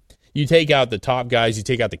mob. You take out the top guys, you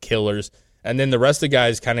take out the killers, and then the rest of the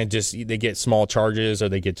guys kind of they get small charges or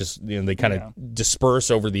they get they kind of disperse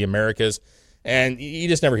over the Americas, and you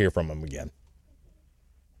just never hear from them again.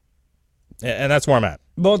 And that's where I'm at.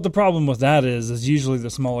 But the problem with that is usually the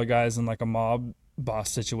smaller guys in like a mob boss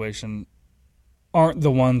situation aren't the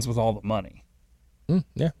ones with all the money.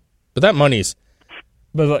 Yeah, but that money's.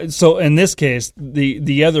 But so in this case,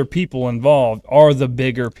 the other people involved are the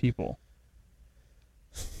bigger people.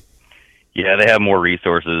 Yeah, they have more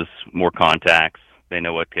resources, more contacts. They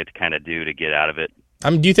know what to kind of do to get out of it.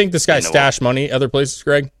 Do you think this guy stashed money other places,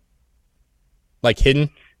 Greg? Like hidden?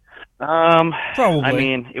 Probably. I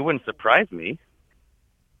mean, it wouldn't surprise me.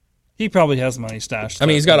 He probably has money stashed. I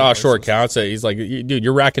mean, he's got offshore accounts that he's like, dude,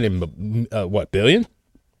 you're racking in, what, billion?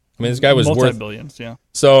 I mean, this guy was worth multi-billions, yeah.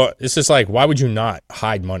 So it's just like, why would you not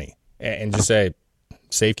hide money and just say,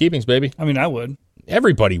 safekeepings, baby? I mean, I would.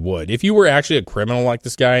 Everybody would. If you were actually a criminal like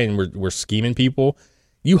this guy and we're scheming people,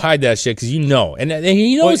 you hide that shit because you know, and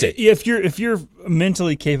he knows it. If you're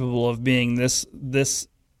mentally capable of being this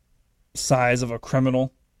size of a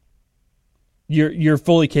criminal, you're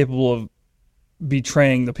fully capable of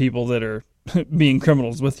betraying the people that are being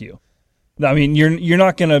criminals with you. I mean, you're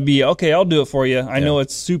not going to be, okay, I'll do it for you. I know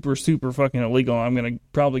it's super, super fucking illegal. I'm going to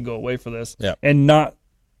probably go away for this and not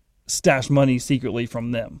stash money secretly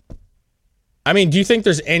from them. I mean, do you think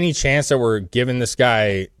there's any chance that we're giving this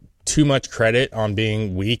guy too much credit on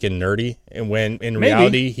being weak and nerdy, and when in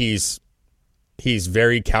reality he's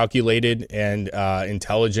very calculated and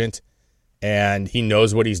intelligent, and he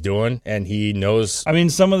knows what he's doing, and he knows. I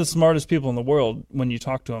mean, some of the smartest people in the world, when you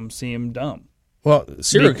talk to them, seem dumb. Well,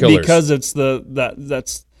 serial killers, because it's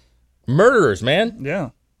that's murderers, man.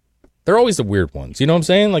 Yeah, they're always the weird ones. You know what I'm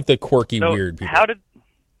saying? Like the quirky, weird people.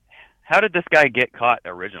 How did this guy get caught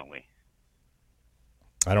originally?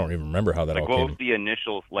 I don't even remember how that all came. What was the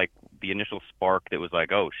initial spark that was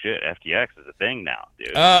like, oh shit, FTX is a thing now,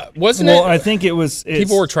 dude? Wasn't it? Well, I think it was.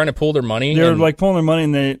 People were trying to pull their money. They were like pulling their money,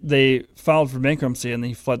 and they filed for bankruptcy, and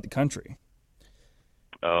they fled the country.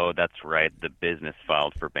 Oh, that's right. The business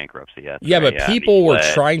filed for bankruptcy. But people were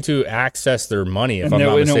trying to access their money, if I'm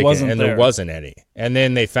not mistaken, and there wasn't any. And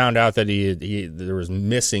then they found out that there was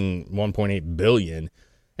missing $1.8 billion,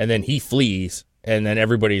 and then he flees. And then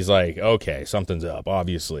everybody's like, okay, something's up,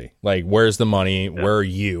 obviously. Like, where's the money? Where are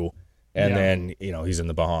you? And then, he's in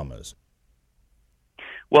the Bahamas.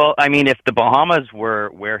 Well, I mean, if the Bahamas were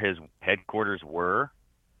where his headquarters were,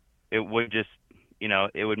 it would just,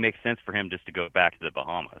 it would make sense for him just to go back to the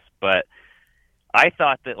Bahamas. But I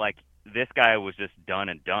thought that, like, this guy was just done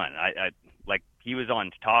and done. I like, he was on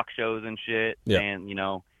talk shows and shit, and,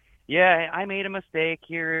 yeah, I made a mistake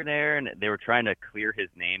here and there, and they were trying to clear his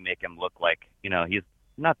name, make him look like, he's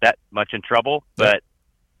not that much in trouble, but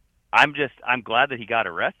I'm glad that he got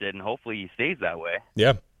arrested, and hopefully he stays that way.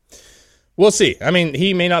 Yeah. We'll see. I mean,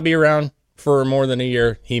 he may not be around for more than a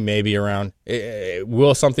year. He may be around.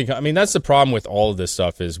 Will something come? I mean, that's the problem with all of this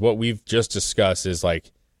stuff is what we've just discussed is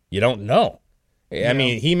like, you don't know. I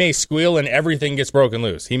mean, he may squeal and everything gets broken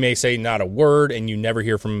loose. He may say not a word and you never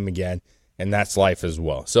hear from him again. And that's life as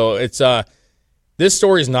well. So it's this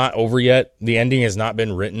story is not over yet. The ending has not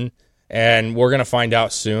been written, and we're gonna find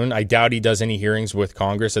out soon. I doubt he does any hearings with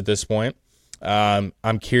Congress at this point.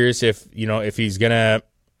 I'm curious if he's gonna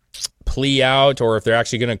plea out or if they're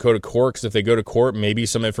actually gonna go to court. Because if they go to court, maybe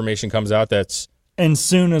some information comes out that's And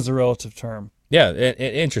soon is a relative term. Yeah,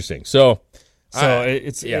 interesting. So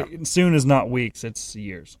soon is not weeks; it's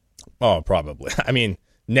years. Oh, probably. I mean,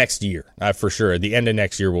 next year, for sure. At the end of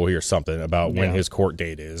next year, we'll hear something about when his court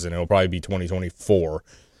date is, and it'll probably be 2024.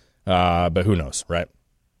 But who knows, right?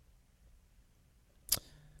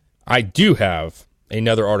 I do have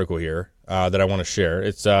another article here that I want to share.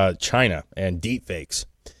 It's China and deepfakes.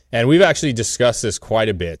 And we've actually discussed this quite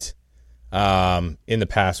a bit in the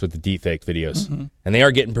past with the deepfake videos. Mm-hmm. And they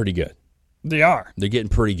are getting pretty good. They are. They're getting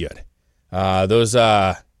pretty good. Those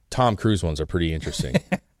Tom Cruise ones are pretty interesting.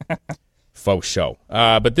 Faux show.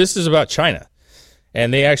 But this is about China.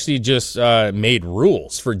 And they actually just made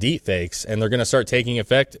rules for deepfakes, and they're going to start taking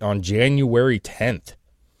effect on January 10th.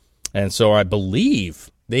 And so I believe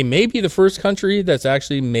they may be the first country that's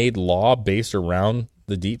actually made law based around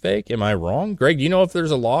the deepfake. Am I wrong? Greg, do you know if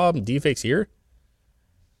there's a law on deepfakes here?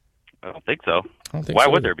 I don't think so. Why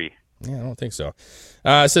would there be? Yeah, I don't think so.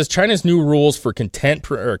 It says China's new rules for content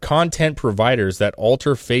providers that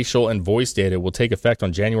alter facial and voice data will take effect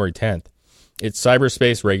on January 10th. Its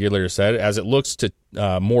cyberspace regulator said, as it looks to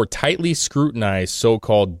more tightly scrutinize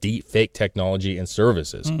so-called deepfake technology and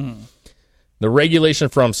services. Mm-hmm. The regulation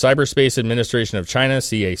from Cyberspace Administration of China,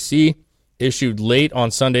 CAC, issued late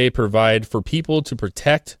on Sunday, provide for people to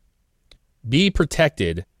be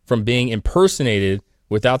protected from being impersonated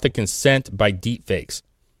without the consent by deepfakes,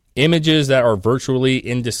 images that are virtually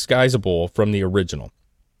indisguisable from the original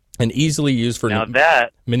and easily used for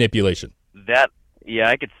manipulation.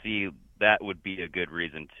 I could see that would be a good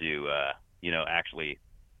reason to, actually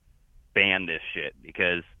ban this shit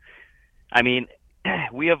because, I mean,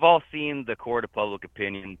 we have all seen the court of public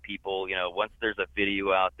opinion. People, once there's a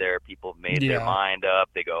video out there, people have made their mind up.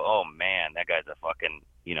 They go, oh, man, that guy's a fucking,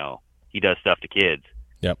 he does stuff to kids.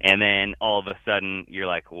 Yep. And then all of a sudden you're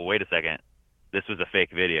like, well, wait a second. This was a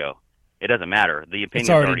fake video. It doesn't matter. The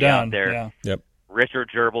opinion's already out there. Yeah. Yep.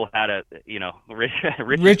 Richard Gerbil had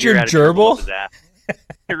Richard Gerbil?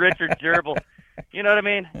 Richard Gerbil. You know what I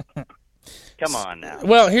mean? Come on now.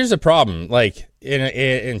 Well, here's the problem. Like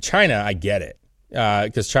in China, I get it.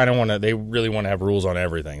 Because China they really want to have rules on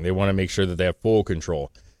everything. They want to make sure that they have full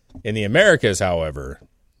control. In the Americas, however,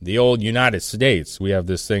 the old United States, we have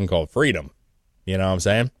this thing called freedom. You know what I'm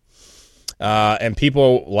saying? And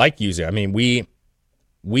people like using it. I mean,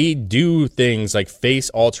 we do things like face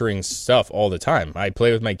altering stuff all the time. I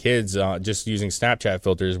play with my kids just using Snapchat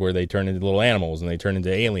filters where they turn into little animals and they turn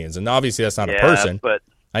into aliens. And obviously that's not a person. But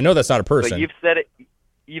I know that's not a person. But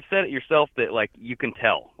you've said it yourself that like you can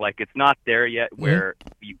tell. Like it's not there yet where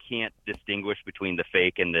you can't distinguish between the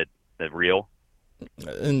fake and the real.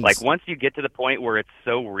 And like once you get to the point where it's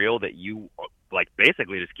so real that you like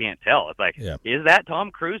basically just can't tell. It's like, is that Tom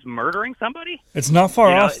Cruise murdering somebody? It's not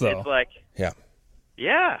far off though. It's like,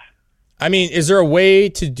 yeah. I mean, is there a way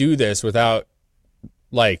to do this without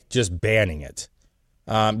like just banning it?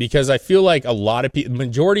 Because I feel like a lot of people,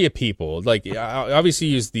 majority of people, like obviously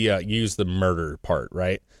use the murder part,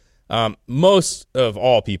 right? Most of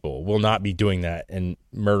all people will not be doing that and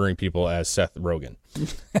murdering people as Seth Rogen.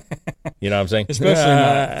 You know what I'm saying? Especially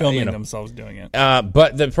not filming themselves doing it.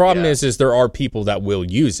 But the problem is there are people that will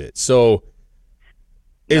use it. So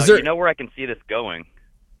you know where I can see this going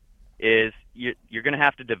is you're going to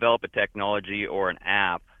have to develop a technology or an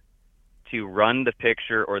app to run the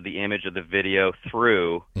picture or the image of the video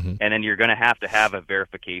through, and then you're going to have a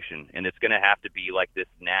verification, and it's going to have to be like this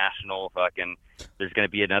national fucking. There's going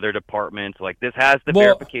to be another department like this has the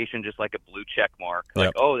verification, just like a blue check mark.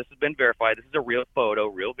 Like, oh, this has been verified. This is a real photo,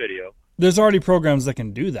 real video. There's already programs that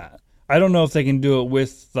can do that. I don't know if they can do it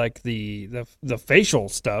with like the facial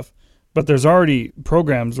stuff, but there's already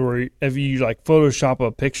programs where if you like Photoshop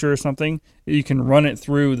a picture or something, you can run it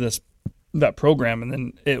through that program, and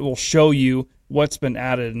then it will show you what's been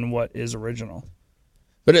added and what is original.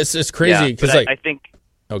 But it's crazy because I think.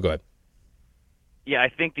 Oh, go ahead. Yeah, I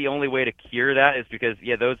think the only way to cure that is because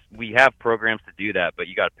we have programs to do that, but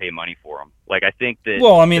you got to pay money for them. Like I think that.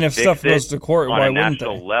 Well, I mean, if stuff goes to court, why wouldn't they? On a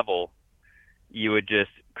national level, you would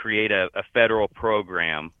just create a federal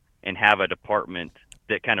program and have a department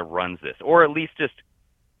that kind of runs this, or at least just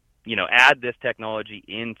add this technology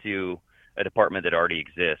into a department that already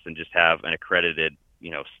exists and just have an accredited,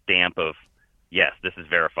 stamp of, yes, this is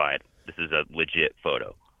verified. This is a legit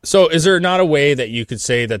photo. So is there not a way that you could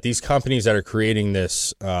say that these companies that are creating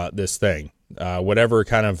this thing, whatever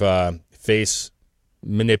kind of face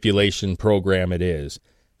manipulation program it is,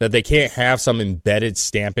 that they can't have some embedded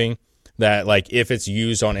stamping that like if it's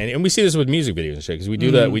used on any, and we see this with music videos and shit, because we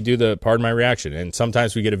do the pardon my reaction, and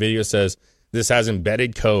sometimes we get a video that says this has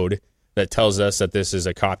embedded code that tells us that this is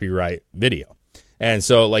a copyright video. And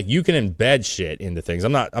so like you can embed shit into things.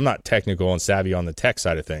 I'm not technical and savvy on the tech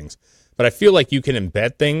side of things, but I feel like you can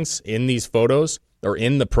embed things in these photos or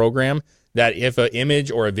in the program that if an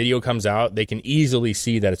image or a video comes out, they can easily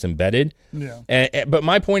see that it's embedded. Yeah. But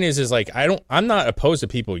my point is like I'm not opposed to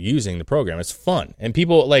people using the program. It's fun. And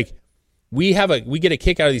people like we get a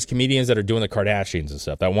kick out of these comedians that are doing the Kardashians and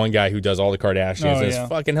stuff. That one guy who does all the Kardashians is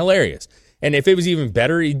fucking hilarious. And if it was even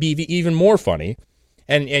better, it'd be even more funny.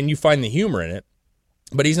 And you find the humor in it.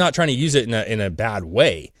 But he's not trying to use it in a bad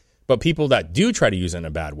way. But people that do try to use it in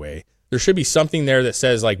a bad way, there should be something there that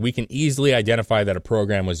says like we can easily identify that a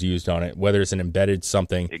program was used on it, whether it's an embedded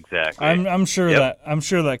something. Exactly. I'm sure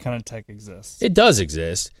that kind of tech exists. It does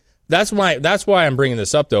exist. That's why I'm bringing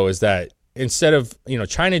this up though, is that instead of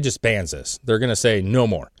China just bans this, they're going to say no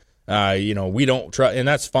more. We don't try, and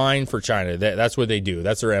that's fine for China. That's what they do.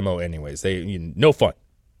 That's their MO anyways. No fun,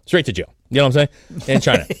 straight to jail. You know what I'm saying? In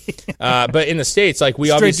China, but in the States, like we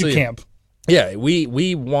straight obviously to camp. Yeah,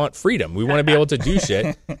 we want freedom. We want to be able to do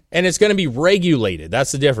shit, and it's going to be regulated.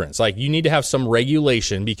 That's the difference. Like you need to have some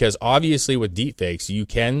regulation because obviously with deepfakes, you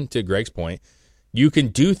can, to Greg's point, you can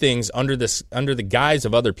do things under the guise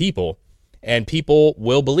of other people, and people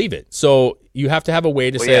will believe it. So you have to have a way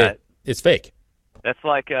to say it's fake. That's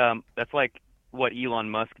like what Elon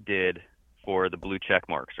Musk did for the blue check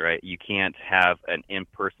marks, right? You can't have an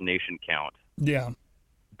impersonation count. Yeah.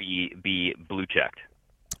 Be blue checked.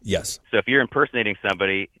 Yes. So if you're impersonating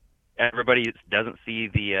somebody, everybody doesn't see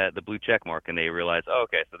the blue check mark, and they realize, oh,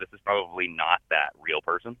 okay, so this is probably not that real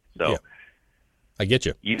person. So yeah. I get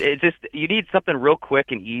you. You need something real quick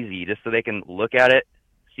and easy, just so they can look at it,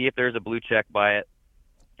 see if there's a blue check by it.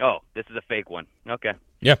 Oh, this is a fake one. Okay.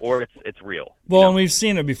 Yeah. Or it's real. Well, and we've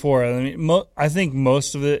seen it before. I mean, I think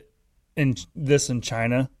most of it in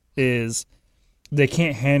China is they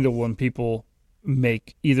can't handle when people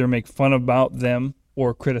either make fun about them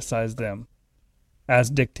or criticize them as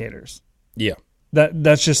dictators. Yeah.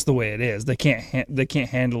 That's just the way it is. They can't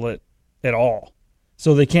handle it at all.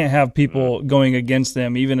 So they can't have people going against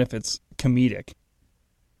them even if it's comedic.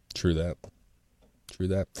 True that.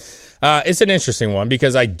 It's an interesting one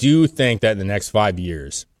because I do think that in the next 5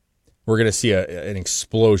 years we're going to see an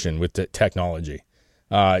explosion with the technology.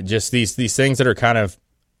 Just these things that are kind of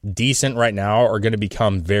decent right now are going to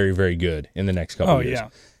become very, very good in the next couple of years. Yeah.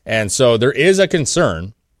 And so there is a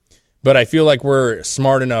concern, but I feel like we're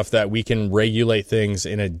smart enough that we can regulate things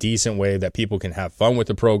in a decent way that people can have fun with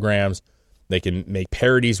the programs. They can make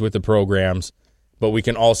parodies with the programs, but we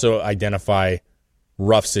can also identify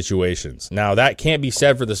rough situations. Now, that can't be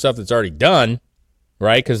said for the stuff that's already done,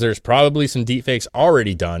 right? Because there's probably some deepfakes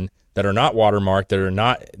already done that are not watermarked,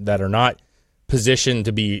 that are not positioned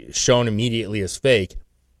to be shown immediately as fake.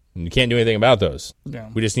 And you can't do anything about those. Yeah.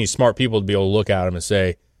 We just need smart people to be able to look at them and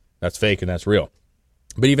say, that's fake and that's real.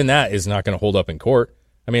 But even that is not going to hold up in court.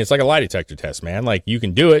 I mean, it's like a lie detector test, man. Like you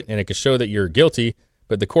can do it and it can show that you're guilty,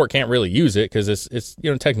 but the court can't really use it because it's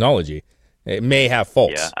technology. It may have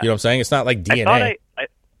faults. Yeah, you know what I'm saying? It's not like DNA.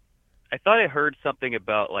 I thought I heard something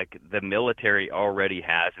about like the military already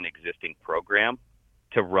has an existing program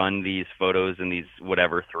to run these photos and these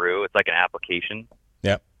whatever through. It's like an application.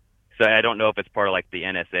 Yeah. So I don't know if it's part of like the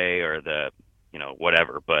NSA or the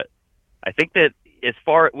whatever, but I think that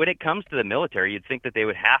when it comes to the military, you'd think that they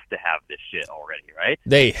would have to have this shit already, right?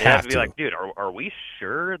 They have to be like, dude, are we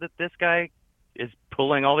sure that this guy is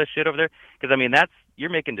pulling all this shit over there? Because I mean, you're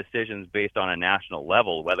making decisions based on a national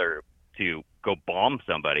level, whether to go bomb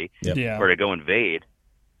somebody or to go invade.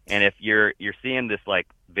 And if you're seeing this like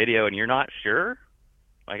video and you're not sure,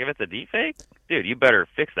 like if it's a deepfake, dude, you better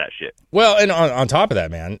fix that shit. Well, and on top of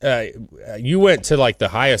that, man, you went to like the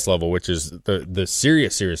highest level, which is the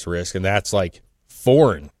serious risk, and that's like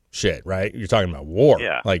foreign shit, right? You're talking about war,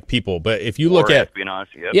 like people. But if you look at espionage,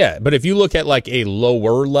 but if you look at like a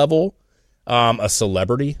lower level, a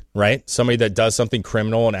celebrity, right? Somebody that does something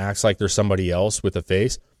criminal and acts like they're somebody else with a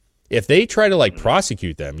face. If they try to like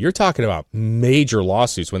prosecute them, you're talking about major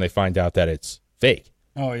lawsuits when they find out that it's fake.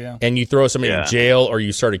 Oh yeah. And you throw somebody in jail or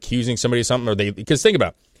you start accusing somebody of something, because think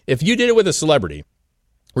about it, if you did it with a celebrity,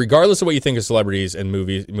 regardless of what you think of celebrities and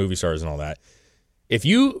movie stars and all that, if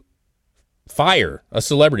you fire a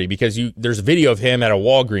celebrity because there's a video of him at a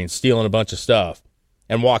Walgreens stealing a bunch of stuff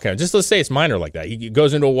and walking out, just let's say it's minor like that. He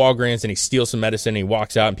goes into a Walgreens and he steals some medicine and he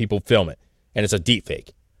walks out and people film it and it's a deep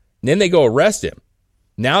fake. And then they go arrest him.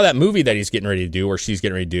 Now that movie that he's getting ready to do or she's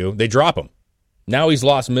getting ready to do, they drop him. Now he's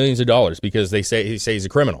lost millions of dollars because they say he's a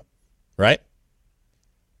criminal, right?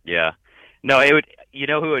 Yeah. No, it would. You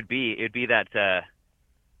know who it would be? It would be that the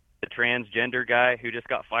transgender guy who just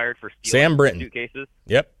got fired for stealing Sam Brinton. suitcases.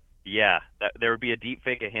 Yep. Yeah, there would be a deep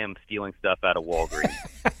fake of him stealing stuff out of Walgreens.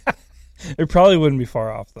 It probably wouldn't be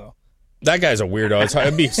far off though. That guy's a weirdo.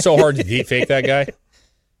 It'd be so hard to deep fake that guy.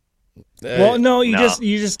 Well, no, you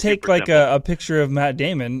just take super like simple. a picture of Matt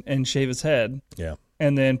Damon and shave his head. Yeah.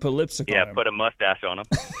 And then put lipstick on him. Put a mustache on him.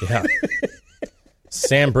 Yeah.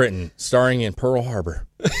 Sam Britton, starring in Pearl Harbor.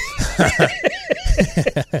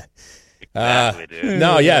 Exactly, dude.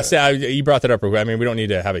 No, yes, you brought that up. I mean, we don't need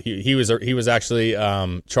to have it. He was actually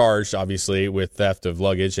charged, obviously, with theft of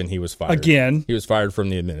luggage, and he was fired. Again. He was fired from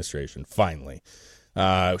the administration, finally.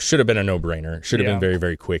 Should have been a no-brainer. Should have been very,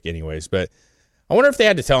 very quick anyways. But I wonder if they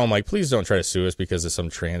had to tell him, like, please don't try to sue us because of some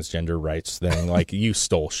transgender rights thing. Like, you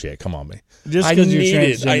stole shit. Come on, man. Just because you're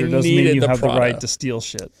transgender doesn't mean you have the right to steal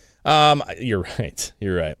shit. You're right.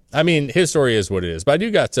 You're right. I mean, his story is what it is. But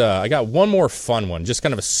I got one more fun one, just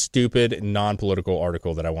kind of a stupid, non-political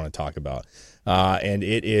article that I want to talk about. And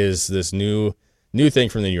it is this new thing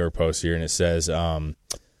from the New York Post here, and it says,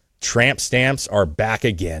 tramp stamps are back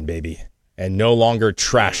again, baby, and no longer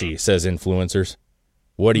trashy, says influencers.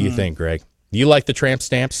 What do you think, Greg? Do you like the tramp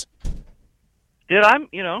stamps? Dude, I'm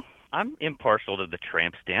impartial to the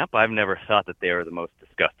tramp stamp. I've never thought that they were the most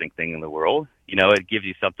disgusting thing in the world. It gives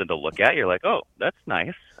you something to look at. You're like, oh, that's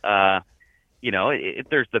nice.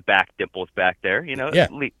 There's the back dimples back there.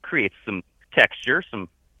 It creates some texture,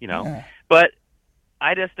 But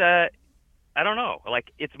I just, I don't know.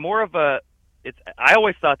 Like, it's more of I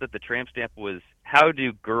always thought that the tramp stamp was, how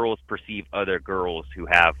do girls perceive other girls who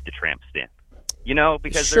have the tramp stamp?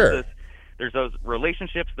 Because there's those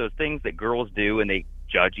relationships, those things that girls do, and they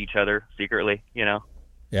judge each other secretly,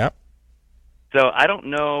 Yeah. So I don't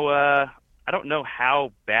know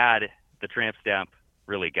how bad the tramp stamp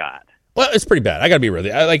really got. Well, it's pretty bad. I got to be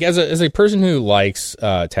really as a person who likes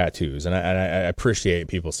tattoos, and I appreciate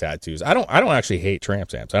people's tattoos. I don't actually hate tramp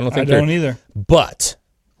stamps. I don't either. But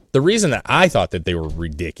the reason that I thought that they were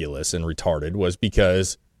ridiculous and retarded was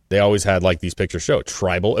because they always had like these pictures show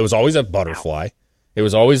tribal. It was always a butterfly. It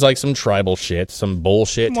was always like some tribal shit, some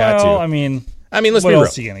bullshit tattoo. Well, I mean, let's what be real.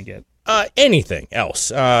 else are you gonna get? Anything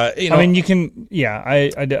else? You can. Yeah,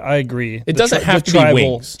 I agree. It doesn't have to be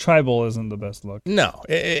wings. Tribal isn't the best look. No,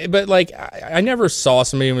 but like I never saw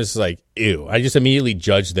somebody who was like, ew. I just immediately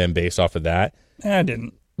judged them based off of that. I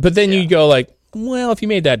didn't. But then you go like, well, if you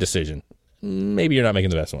made that decision, maybe you're not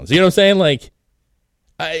making the best ones. You know what I'm saying? Like,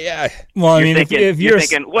 well, I mean, if you're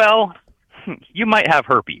thinking, well, you might have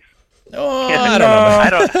herpes. Oh, I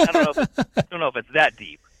don't know. I don't know if it's that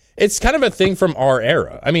deep. It's kind of a thing from our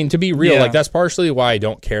era. I mean, to be real, like that's partially why I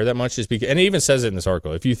don't care that much. Is because, and it even says it in this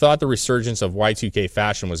article. If you thought the resurgence of Y2K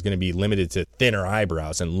fashion was going to be limited to thinner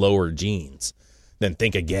eyebrows and lower jeans, then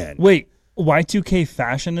think again. Wait, Y2K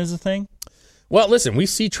fashion is a thing? Well, listen, we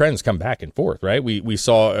see trends come back and forth, right? We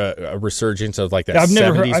saw a resurgence of like that. I've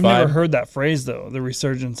 70s never heard that phrase though. The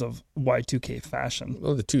resurgence of Y2K fashion.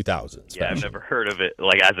 Well, the 2000s. Yeah, I've never heard of it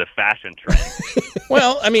like as a fashion trend.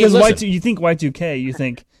 Well, I mean, because you think Y2K, you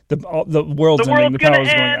think the world's ending, the power's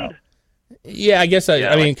going out. Yeah, I guess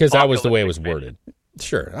I mean, because that was the way it was worded.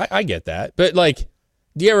 Sure, I get that, but like,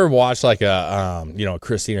 do you ever watch like a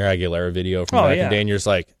Christina Aguilera video from back in the day, and you're just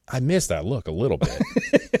like, I miss that look a little bit,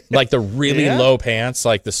 like the really low pants,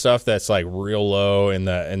 like the stuff that's like real low, and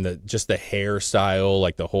the just the hairstyle,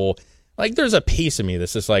 like the whole, like there's a piece of me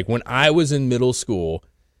that's just like when I was in middle school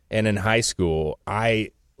and in high school,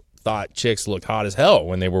 I thought chicks looked hot as hell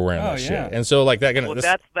when they were wearing that shit, and so like that kind of.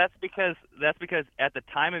 Well, that's because at the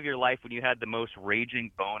time of your life when you had the most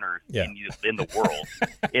raging boners in the world,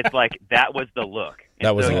 it's like that was the look. And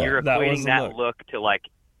that was so the you're look. equating that look to like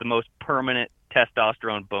the most permanent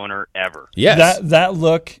testosterone boner ever. Yes, that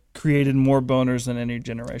look created more boners than any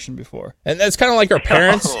generation before, and that's kind of like our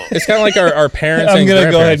parents. It's kind of like our parents. I'm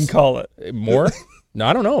gonna go ahead and call it more. No,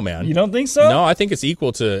 I don't know, man. You don't think so? No, I think it's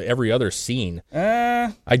equal to every other scene.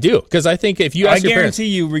 I do, because I think if you ask your parents, I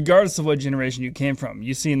guarantee you, regardless of what generation you came from,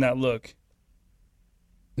 you've seen that look.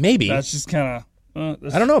 Maybe that's just kind of.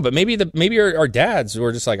 I don't know, but maybe our dads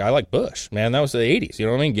were just like, I like bush, man. That was the 80s. You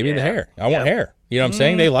know what I mean? Give me the hair. I want hair. You know what I'm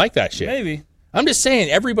saying? They like that shit. Maybe. I'm just saying,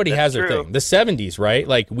 everybody has their true. thing. The 70s, right?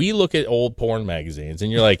 Like, we look at old porn magazines, and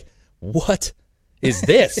you're like, what is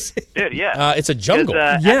this? Dude, yeah. It's a jungle.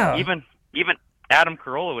 Even Adam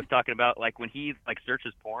Carolla was talking about, like, when he like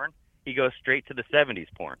searches porn, he goes straight to the 70s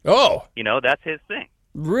porn. Oh. That's his thing.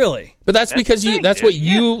 Really? But that's because that's what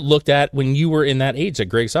you looked at when you were in that age that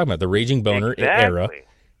Greg's talking about, the raging boner era.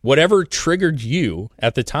 Whatever triggered you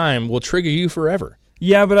at the time will trigger you forever.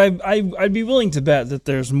 Yeah, but I'd be willing to bet that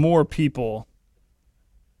there's more people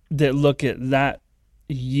that look at that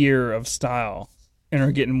year of style and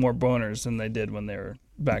are getting more boners than they did when they were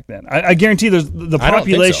back then. I guarantee the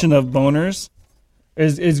population of boners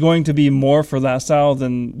is going to be more for that style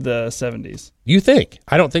than the 70s. You think?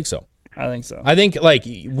 I don't think so. I think so. I think like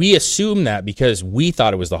we assume that because we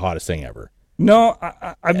thought it was the hottest thing ever. No,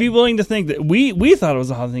 I'd be willing to think that we thought it was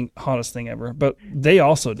the hottest thing ever, but they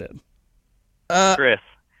also did. Chris,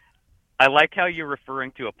 I like how you're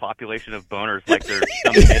referring to a population of boners like they're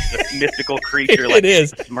some mystical creature like it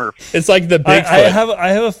is. the Smurf. It's like the Bigfoot. I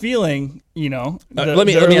have a feeling, the let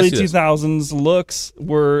me early ask you this. 2000s looks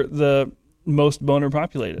were the most boner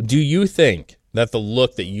populated. Do you think that the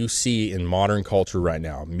look that you see in modern culture right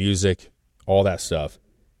now, music, all that stuff,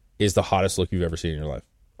 is the hottest look you've ever seen in your life?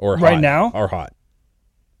 Or right hot, now? Or hot?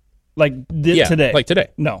 Today? Like today.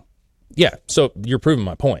 No. Yeah, so you're proving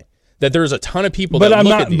my point. That there's a ton of people But that I'm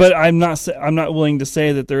look not. at these. But I'm not willing to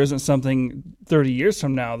say that there isn't something 30 years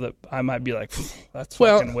from now that I might be like, that's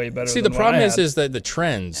fucking way better. See, than the problem what I had. is that the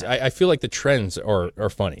trends. I feel like the trends are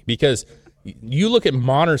funny because you look at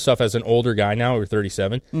modern stuff as an older guy now, over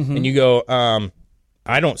 37, and you go,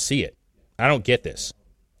 I don't see it. I don't get this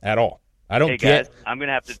at all. I don't Guys, I'm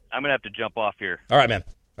gonna have to jump off here. All right, man.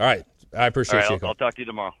 All right, I appreciate All right, you. I'll talk to you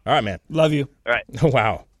tomorrow. All right, man. Love you. All right.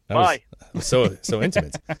 Wow. That Bye. Was so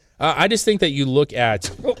intimate. I just think that you look at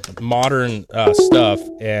modern stuff,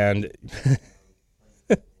 and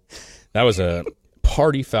that was a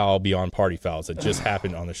party foul beyond party fouls that just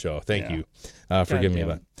happened on the show. Thank you for giving me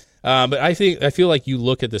that. But I feel like you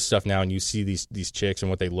look at this stuff now and you see these chicks and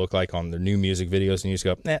what they look like on their new music videos, and you just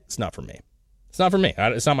go, nah, it's not for me. It's not for me.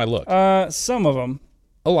 It's not my look. Some of them.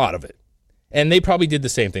 A lot of it. And they probably did the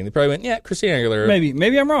same thing. They probably went, yeah, Christina Aguilera.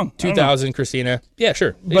 Maybe I'm wrong. 2000 Christina. Yeah,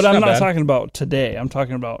 sure. But I'm not bad. talking about today. I'm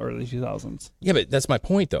talking about early 2000s. Yeah, but that's my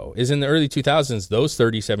point, though, is in the early 2000s, those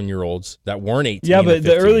 37-year-olds that weren't 18 Yeah, but or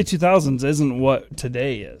 15, the early 2000s isn't what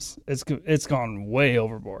today is. It's gone way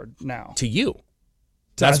overboard now. to you.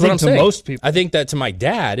 That's I what think I'm to saying. most people. I think that to my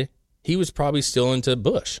dad, he was probably still into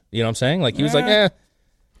Bush. You know what I'm saying? Like, he was like,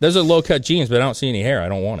 those are low-cut jeans, but I don't see any hair. I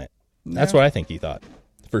don't want it. That's what I think he thought,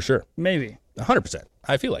 for sure. Maybe. 100%.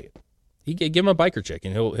 I feel like it. He give him a biker chick,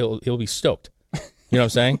 and he'll be stoked. You know what I'm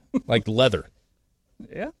saying? Like leather.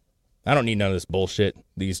 Yeah. I don't need none of this bullshit.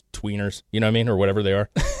 These tweeners, you know what I mean, or whatever they are.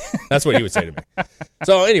 That's what he would say to me.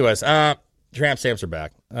 So, anyways, tramp stamps are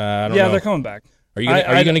back. I don't know. They're coming back. Are you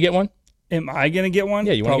gonna get one? Am I gonna get one?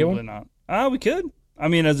 Yeah, you want to get one? Probably not. We could. I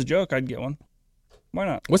mean, as a joke, I'd get one. Why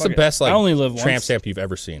not? What's Fuck the it. best I only live tramp once. stamp you've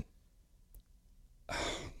ever seen?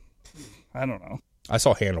 I don't know. I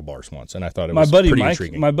saw handlebars once, and I thought it My was buddy pretty Mike.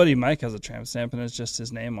 intriguing. My buddy Mike has a tramp stamp, and it's just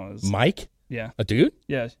his name on his. Mike? Yeah. A dude?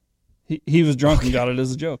 Yeah. He was drunk and got it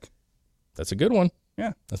as a joke. That's a good one.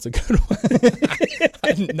 Yeah. That's a good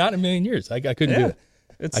one. Not in a million years. I couldn't do it.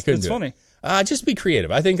 It's funny. Just be creative.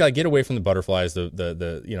 I think get away from the butterflies.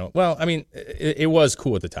 Well, I mean, it was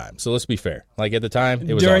cool at the time. So let's be fair. Like at the time,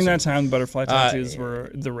 it was During awesome. that time, butterfly tattoos were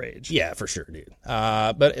the rage. Yeah, for sure, dude.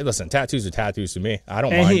 But listen, tattoos are tattoos to me. I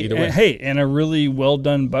don't mind either way. And a really well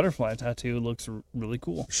done butterfly tattoo looks really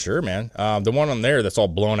cool. Sure, man. The one on there that's all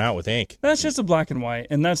blown out with ink. That's just a black and white,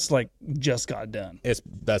 and that's like just got done.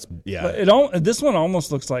 But This one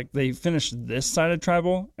almost looks like they finished this side of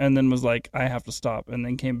tribal and then was like, I have to stop, and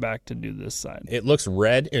then came back to do this side. It looks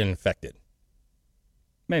red and infected.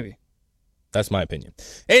 Maybe. That's my opinion.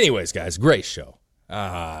 Anyways, guys, great show.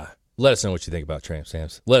 Let us know what you think about tramp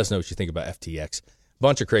stamps. Let us know what you think about FTX.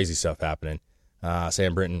 Bunch of crazy stuff happening.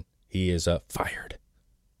 Sam Brinton, he is fired.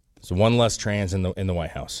 So one less trans in the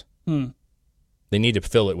White House. They need to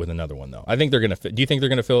fill it with another one, though. I think they're gonna. Do you think they're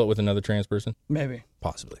gonna fill it with another trans person? Maybe.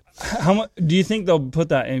 Possibly. How much do you think they'll put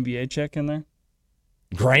that NBA check in there?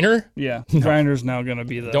 Griner? Yeah, Griner's now gonna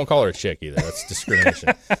be the. Don't call her a chick either. That's discrimination.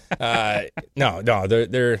 No.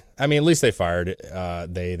 They're. I mean, at least they fired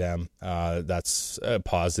them. That's a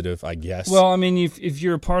positive, I guess. Well, I mean, if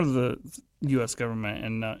you're a part of the U.S. government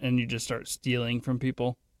and you just start stealing from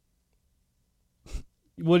people,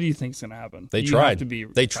 what do you think's gonna happen? They You tried. have to be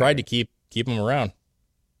They tried to keep him around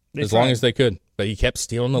as long as they could, but he kept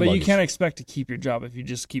stealing the luggage. But you can't expect to keep your job if you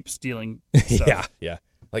just keep stealing stuff. Yeah.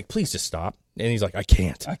 Like, please just stop. And he's like, I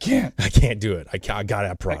can't do it. I gotta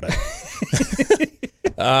have product.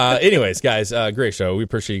 Anyways, guys, great show. We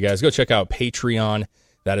appreciate you guys. Go check out Patreon.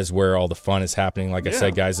 That is where all the fun is happening. Like I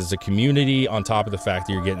said, guys, it's a community on top of the fact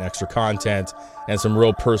that you're getting extra content and some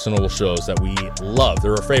real personal shows that we love.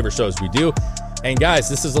 They're our favorite shows we do. And guys,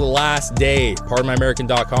 this is the last day.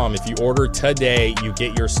 PardonMyAmerican.com. If you order today, you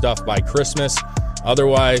get your stuff by Christmas.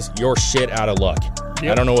 Otherwise, you're shit out of luck.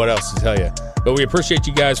 I don't know what else to tell you. But we appreciate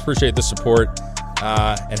you guys. Appreciate the support.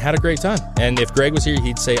 And had a great time. And if Greg was here,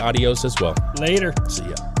 he'd say adios as well. Later. See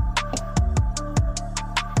ya.